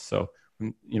on this. So,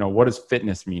 what does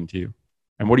fitness mean to you?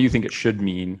 And what do you think it should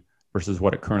mean versus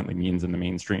what it currently means in the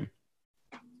mainstream?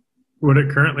 What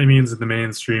it currently means in the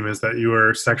mainstream is that you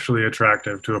are sexually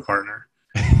attractive to a partner.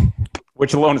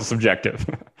 Which alone is subjective.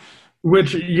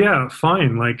 Which, yeah,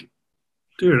 fine. Like,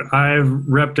 dude, I've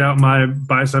repped out my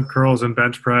bicep curls and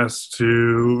bench press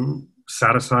to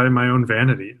satisfy my own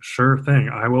vanity. Sure thing.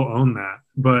 I will own that.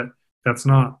 But that's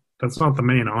not the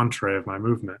main entree of my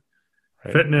movement.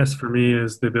 Right. Fitness for me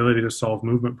is the ability to solve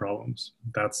movement problems.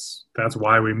 That's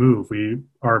why we move. We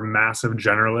are massive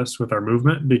generalists with our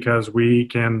movement because we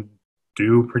can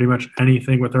do pretty much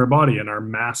anything with our body, and our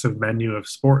massive menu of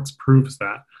sports proves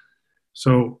that.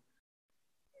 So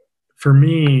for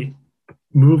me,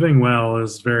 moving well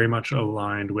is very much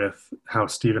aligned with how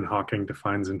Stephen Hawking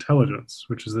defines intelligence,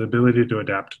 which is the ability to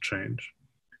adapt to change.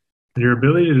 And your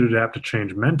ability to adapt to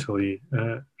change mentally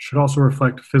should also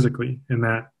reflect physically, in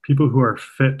that people who are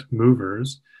fit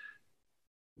movers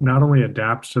not only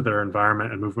adapt to their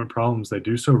environment and movement problems, they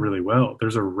do so really well.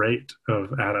 There's a rate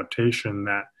of adaptation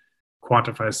that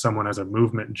quantifies someone as a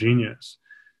movement genius.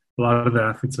 A lot of the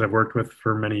athletes that I've worked with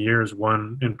for many years,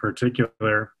 one in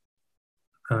particular,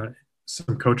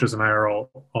 some coaches and I are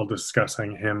all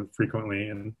discussing him frequently.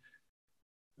 And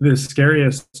the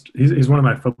scariest, he's one of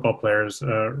my football players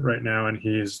right now, and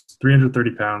he's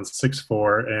 330 pounds,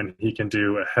 6'4", and he can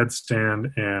do a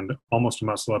headstand and almost a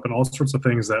muscle up and all sorts of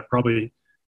things that probably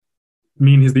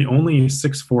mean he's the only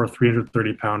 6'4",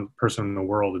 330-pound person in the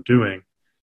world doing.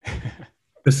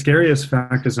 The scariest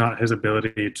fact is not his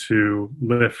ability to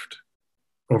lift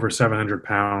over 700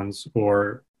 pounds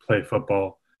or play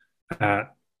football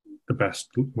at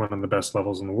one of the best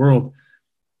levels in the world.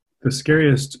 The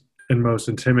scariest and most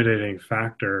intimidating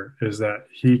factor is that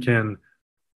he can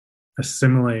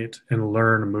assimilate and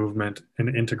learn movement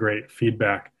and integrate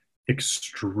feedback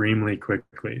extremely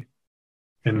quickly.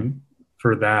 And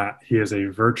for that, he is a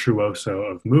virtuoso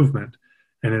of movement,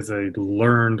 and it's a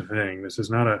learned thing. This is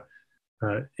not a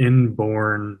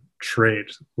inborn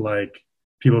trait like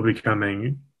people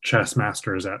becoming chess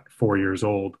masters at 4 years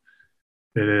old.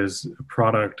 It is a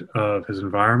product of his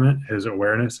environment, his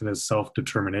awareness, and his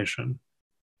self-determination.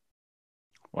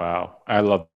 Wow. I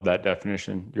love that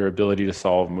definition, your ability to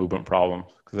solve movement problems,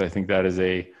 because I think that is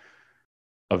a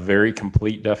very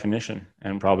complete definition,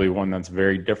 and probably one that's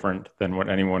very different than what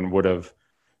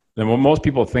most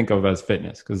people think of as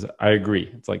fitness. Because I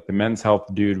agree. It's like the Men's Health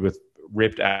dude with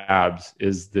ripped abs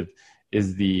is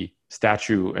the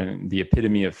statue and the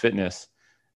epitome of fitness.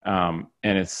 And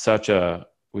it's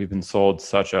we've been sold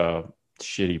such a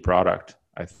shitty product,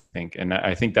 I think. And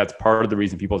I think that's part of the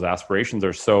reason people's aspirations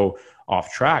are so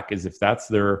off track, is if that's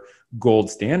their gold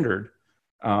standard,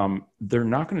 they're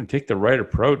not going to take the right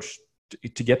approach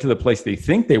to get to the place they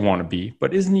think they want to be,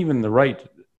 but isn't even the right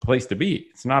place to be.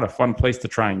 It's not a fun place to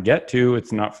try and get to.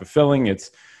 It's not fulfilling. You're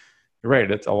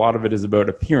right. A lot of it is about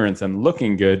appearance and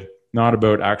looking good, not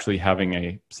about actually having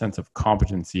a sense of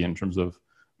competency in terms of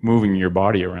moving your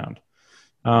body around.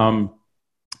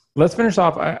 Let's finish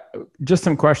off. Just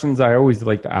some questions I always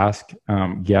like to ask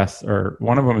guests, or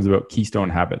one of them is about keystone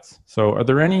habits. So are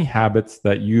there any habits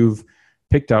that you've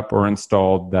picked up or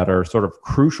installed that are sort of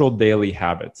crucial daily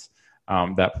habits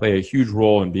that play a huge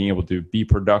role in being able to be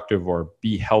productive or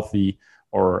be healthy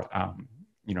or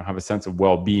have a sense of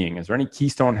well-being? Is there any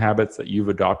keystone habits that you've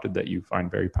adopted that you find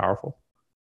very powerful?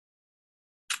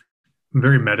 I'm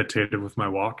very meditative with my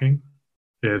walking.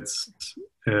 It's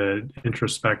an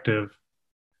introspective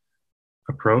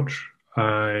approach.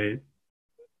 I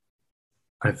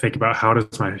think about, how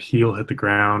does my heel hit the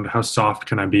ground? How soft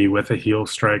can I be with a heel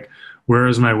strike? Where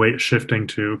is my weight shifting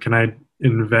to? Can I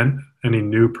invent any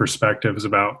new perspectives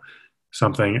about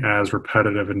something as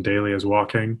repetitive and daily as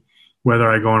walking?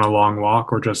 Whether I go on a long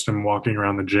walk or just am walking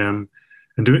around the gym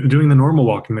and doing the normal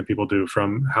walking that people do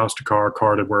from house to car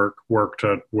to work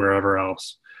to wherever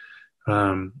else.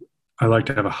 I like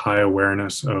to have a high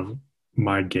awareness of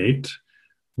my gait,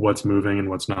 what's moving and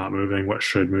what's not moving, what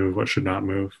should move, what should not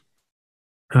move.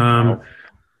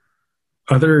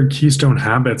 Other keystone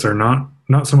habits are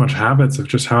not so much habits of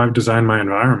just how I've designed my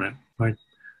environment. Like,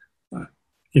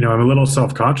 I'm a little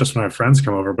self-conscious when I have friends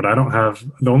come over, but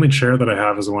the only chair that I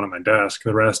have is the one at my desk.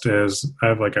 The rest is, I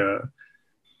have like a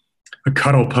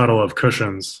cuddle puddle of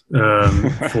cushions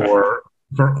for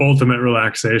ultimate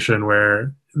relaxation,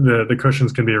 where the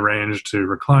cushions can be arranged to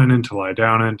recline in, to lie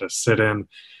down in, to sit in,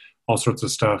 all sorts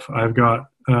of stuff. I've got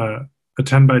a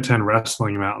 10 by 10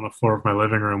 wrestling mat on the floor of my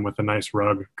living room with a nice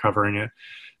rug covering it,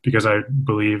 because I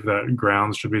believe that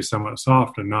grounds should be somewhat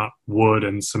soft and not wood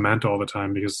and cement all the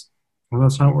time, because well,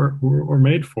 that's not what we're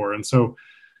made for. And so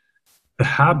the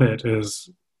habit is,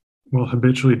 well,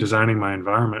 habitually designing my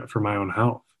environment for my own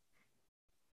health.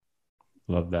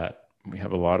 Love that. We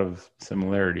have a lot of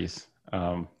similarities.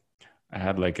 I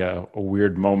had like a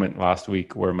weird moment last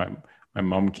week where my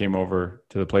mom came over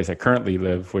to the place I currently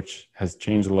live, which has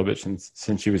changed a little bit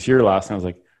since she was here last. And I was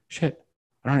like, shit,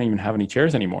 I don't even have any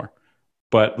chairs anymore.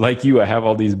 But like you, I have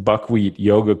all these buckwheat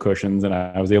yoga cushions, and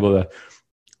I was able to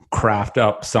craft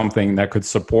up something that could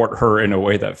support her in a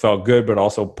way that felt good, but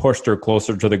also pushed her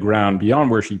closer to the ground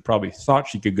beyond where she probably thought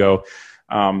she could go.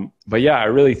 But yeah, I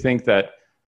really think that,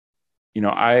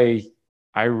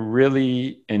 I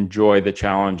really enjoy the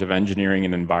challenge of engineering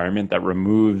an environment that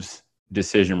removes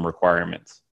decision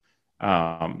requirements,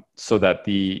 so that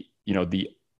the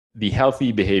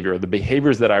healthy behavior, the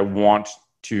behaviors that I want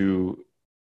to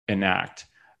enact,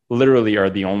 literally are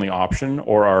the only option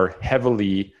or are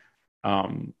heavily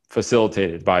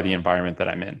facilitated by the environment that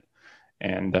I'm in.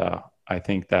 And I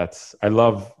think I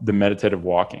love the meditative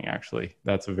walking, actually.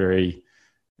 That's a very,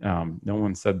 no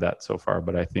one said that so far,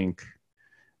 but I think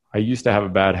I used to have a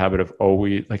bad habit of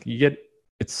always, like,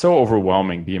 it's so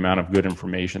overwhelming, the amount of good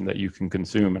information that you can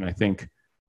consume. And I think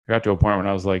I got to a point when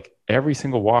I was like, every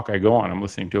single walk I go on, I'm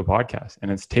listening to a podcast, and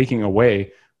it's taking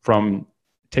away from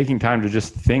taking time to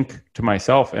just think to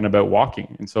myself and about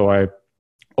walking. And so I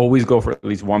always go for at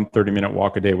least one 30-minute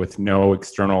walk a day with no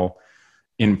external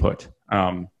input.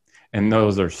 And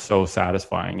those are so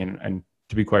satisfying. And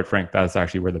to be quite frank, that's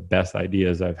actually where the best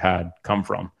ideas I've had come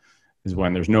from, is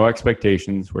when there's no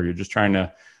expectations, where you're just trying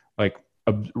to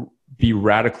be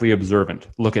radically observant,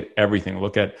 look at everything,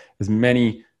 look at as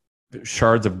many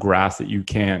shards of grass that you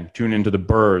can, tune into the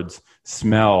birds,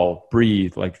 smell,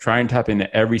 breathe, like try and tap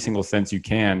into every single sense you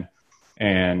can.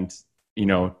 And,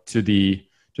 to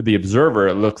the observer,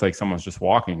 it looks like someone's just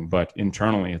walking, but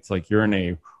internally it's like you're in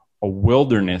a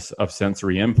wilderness of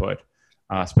sensory input,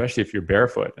 especially if you're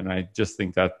barefoot. And I just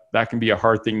think that can be a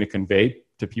hard thing to convey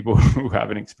to people who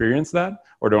haven't experienced that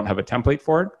or don't have a template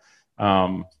for it.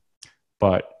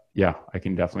 But yeah, I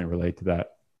can definitely relate to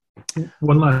that.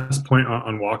 One last point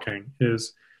on walking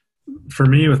is, for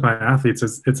me with my athletes,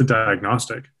 it's a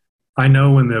diagnostic. I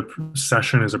know when the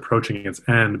session is approaching its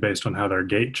end based on how their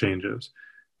gait changes.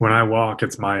 When I walk,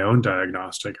 it's my own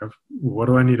diagnostic of what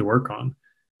do I need to work on.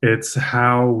 It's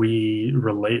how we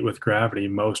relate with gravity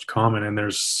most common, and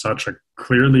there's such a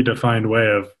clearly defined way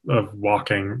of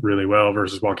walking really well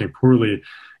versus walking poorly.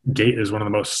 Gait is one of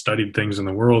the most studied things in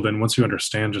the world, and once you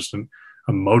understand just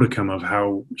a modicum of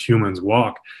how humans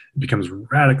walk, it becomes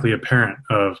radically apparent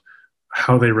of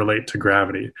how they relate to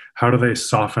gravity. How do they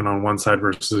soften on one side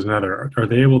versus another? Are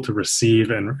they able to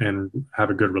receive and have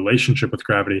a good relationship with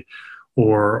gravity,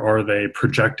 or are they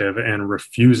projective and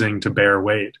refusing to bear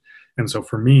weight? And so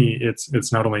for me,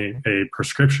 it's not only a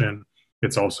prescription,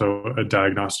 it's also a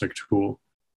diagnostic tool.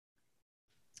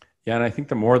 Yeah, and I think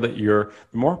the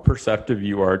more perceptive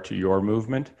you are to your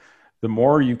movement, the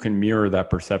more you can mirror that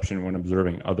perception when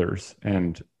observing others.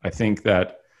 And I think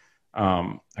that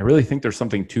I really think there's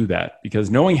something to that, because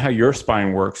knowing how your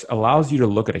spine works allows you to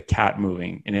look at a cat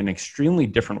moving in an extremely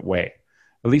different way.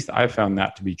 At least I've found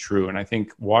that to be true. And I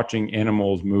think watching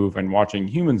animals move and watching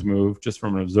humans move, just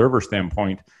from an observer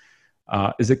standpoint,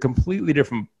 is a completely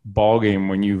different ballgame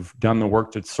when you've done the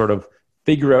work to sort of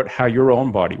figure out how your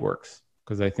own body works.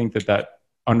 Because I think that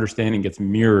understanding gets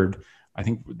mirrored. I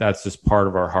think that's just part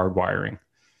of our hardwiring.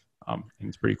 And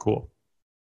it's pretty cool.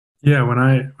 Yeah, when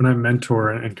I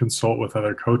mentor and consult with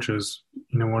other coaches,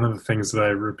 one of the things that I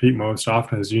repeat most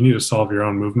often is you need to solve your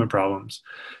own movement problems.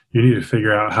 You need to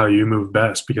figure out how you move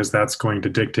best, because that's going to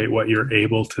dictate what you're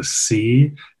able to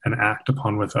see and act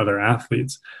upon with other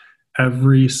athletes.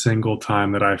 Every single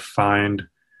time that I find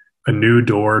a new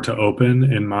door to open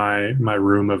in my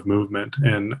room of movement,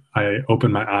 and I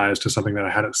open my eyes to something that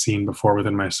I hadn't seen before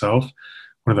within myself,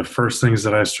 one of the first things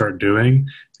that I start doing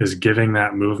is giving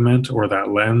that movement or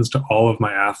that lens to all of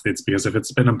my athletes, because if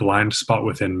it's been a blind spot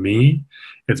within me,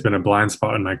 it's been a blind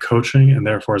spot in my coaching, and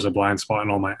therefore is a blind spot in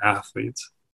all my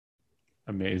athletes.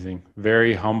 Amazing.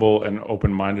 Very humble and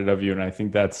open-minded of you. And I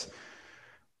think that's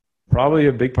probably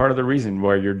a big part of the reason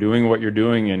why you're doing what you're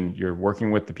doing and you're working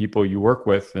with the people you work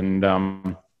with. And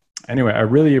anyway, I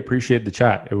really appreciate the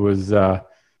chat. It was,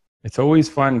 it's always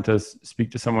fun to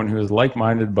speak to someone who is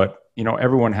like-minded, but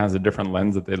everyone has a different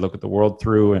lens that they look at the world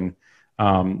through. And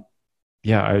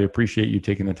yeah, I appreciate you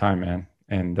taking the time, man.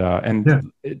 And yeah.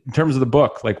 In terms of the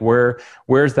book, like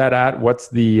where's that at? What's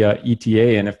the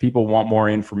ETA? And if people want more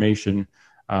information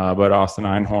about Austin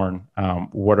Einhorn,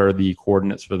 what are the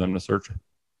coordinates for them to search?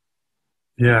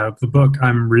 Yeah, the book,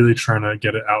 I'm really trying to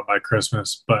get it out by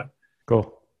Christmas, but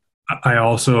cool. I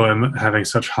also am having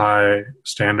such high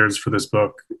standards for this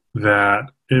book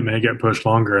that it may get pushed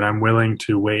longer, and I'm willing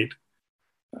to wait.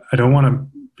 I don't want to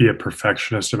be a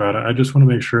perfectionist about it. I just want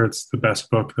to make sure it's the best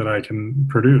book that I can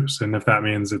produce. And if that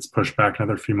means it's pushed back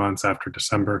another few months after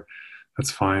December,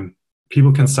 that's fine.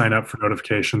 People can sign up for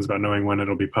notifications about knowing when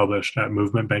it'll be published at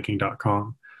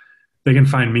movementbanking.com. They can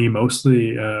find me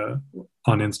mostly on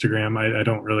Instagram. I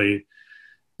don't really,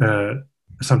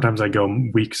 sometimes I go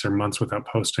weeks or months without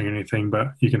posting anything,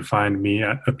 but you can find me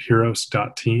at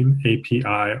apiros.team,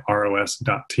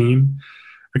 APIROS.team.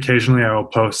 Occasionally I will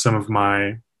post some of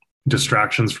my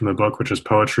distractions from the book, which is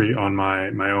poetry, on my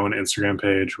own Instagram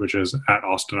page, which is at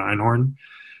Austin Einhorn.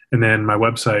 And then my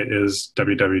website is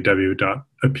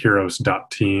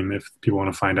www.apiros.team if people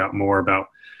want to find out more about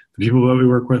the people that we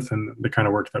work with and the kind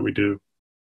of work that we do.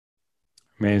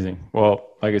 Amazing.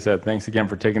 Well, like I said, thanks again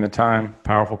for taking the time.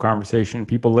 Powerful conversation.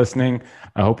 People listening,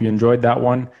 I hope you enjoyed that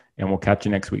one, and we'll catch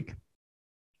you next week.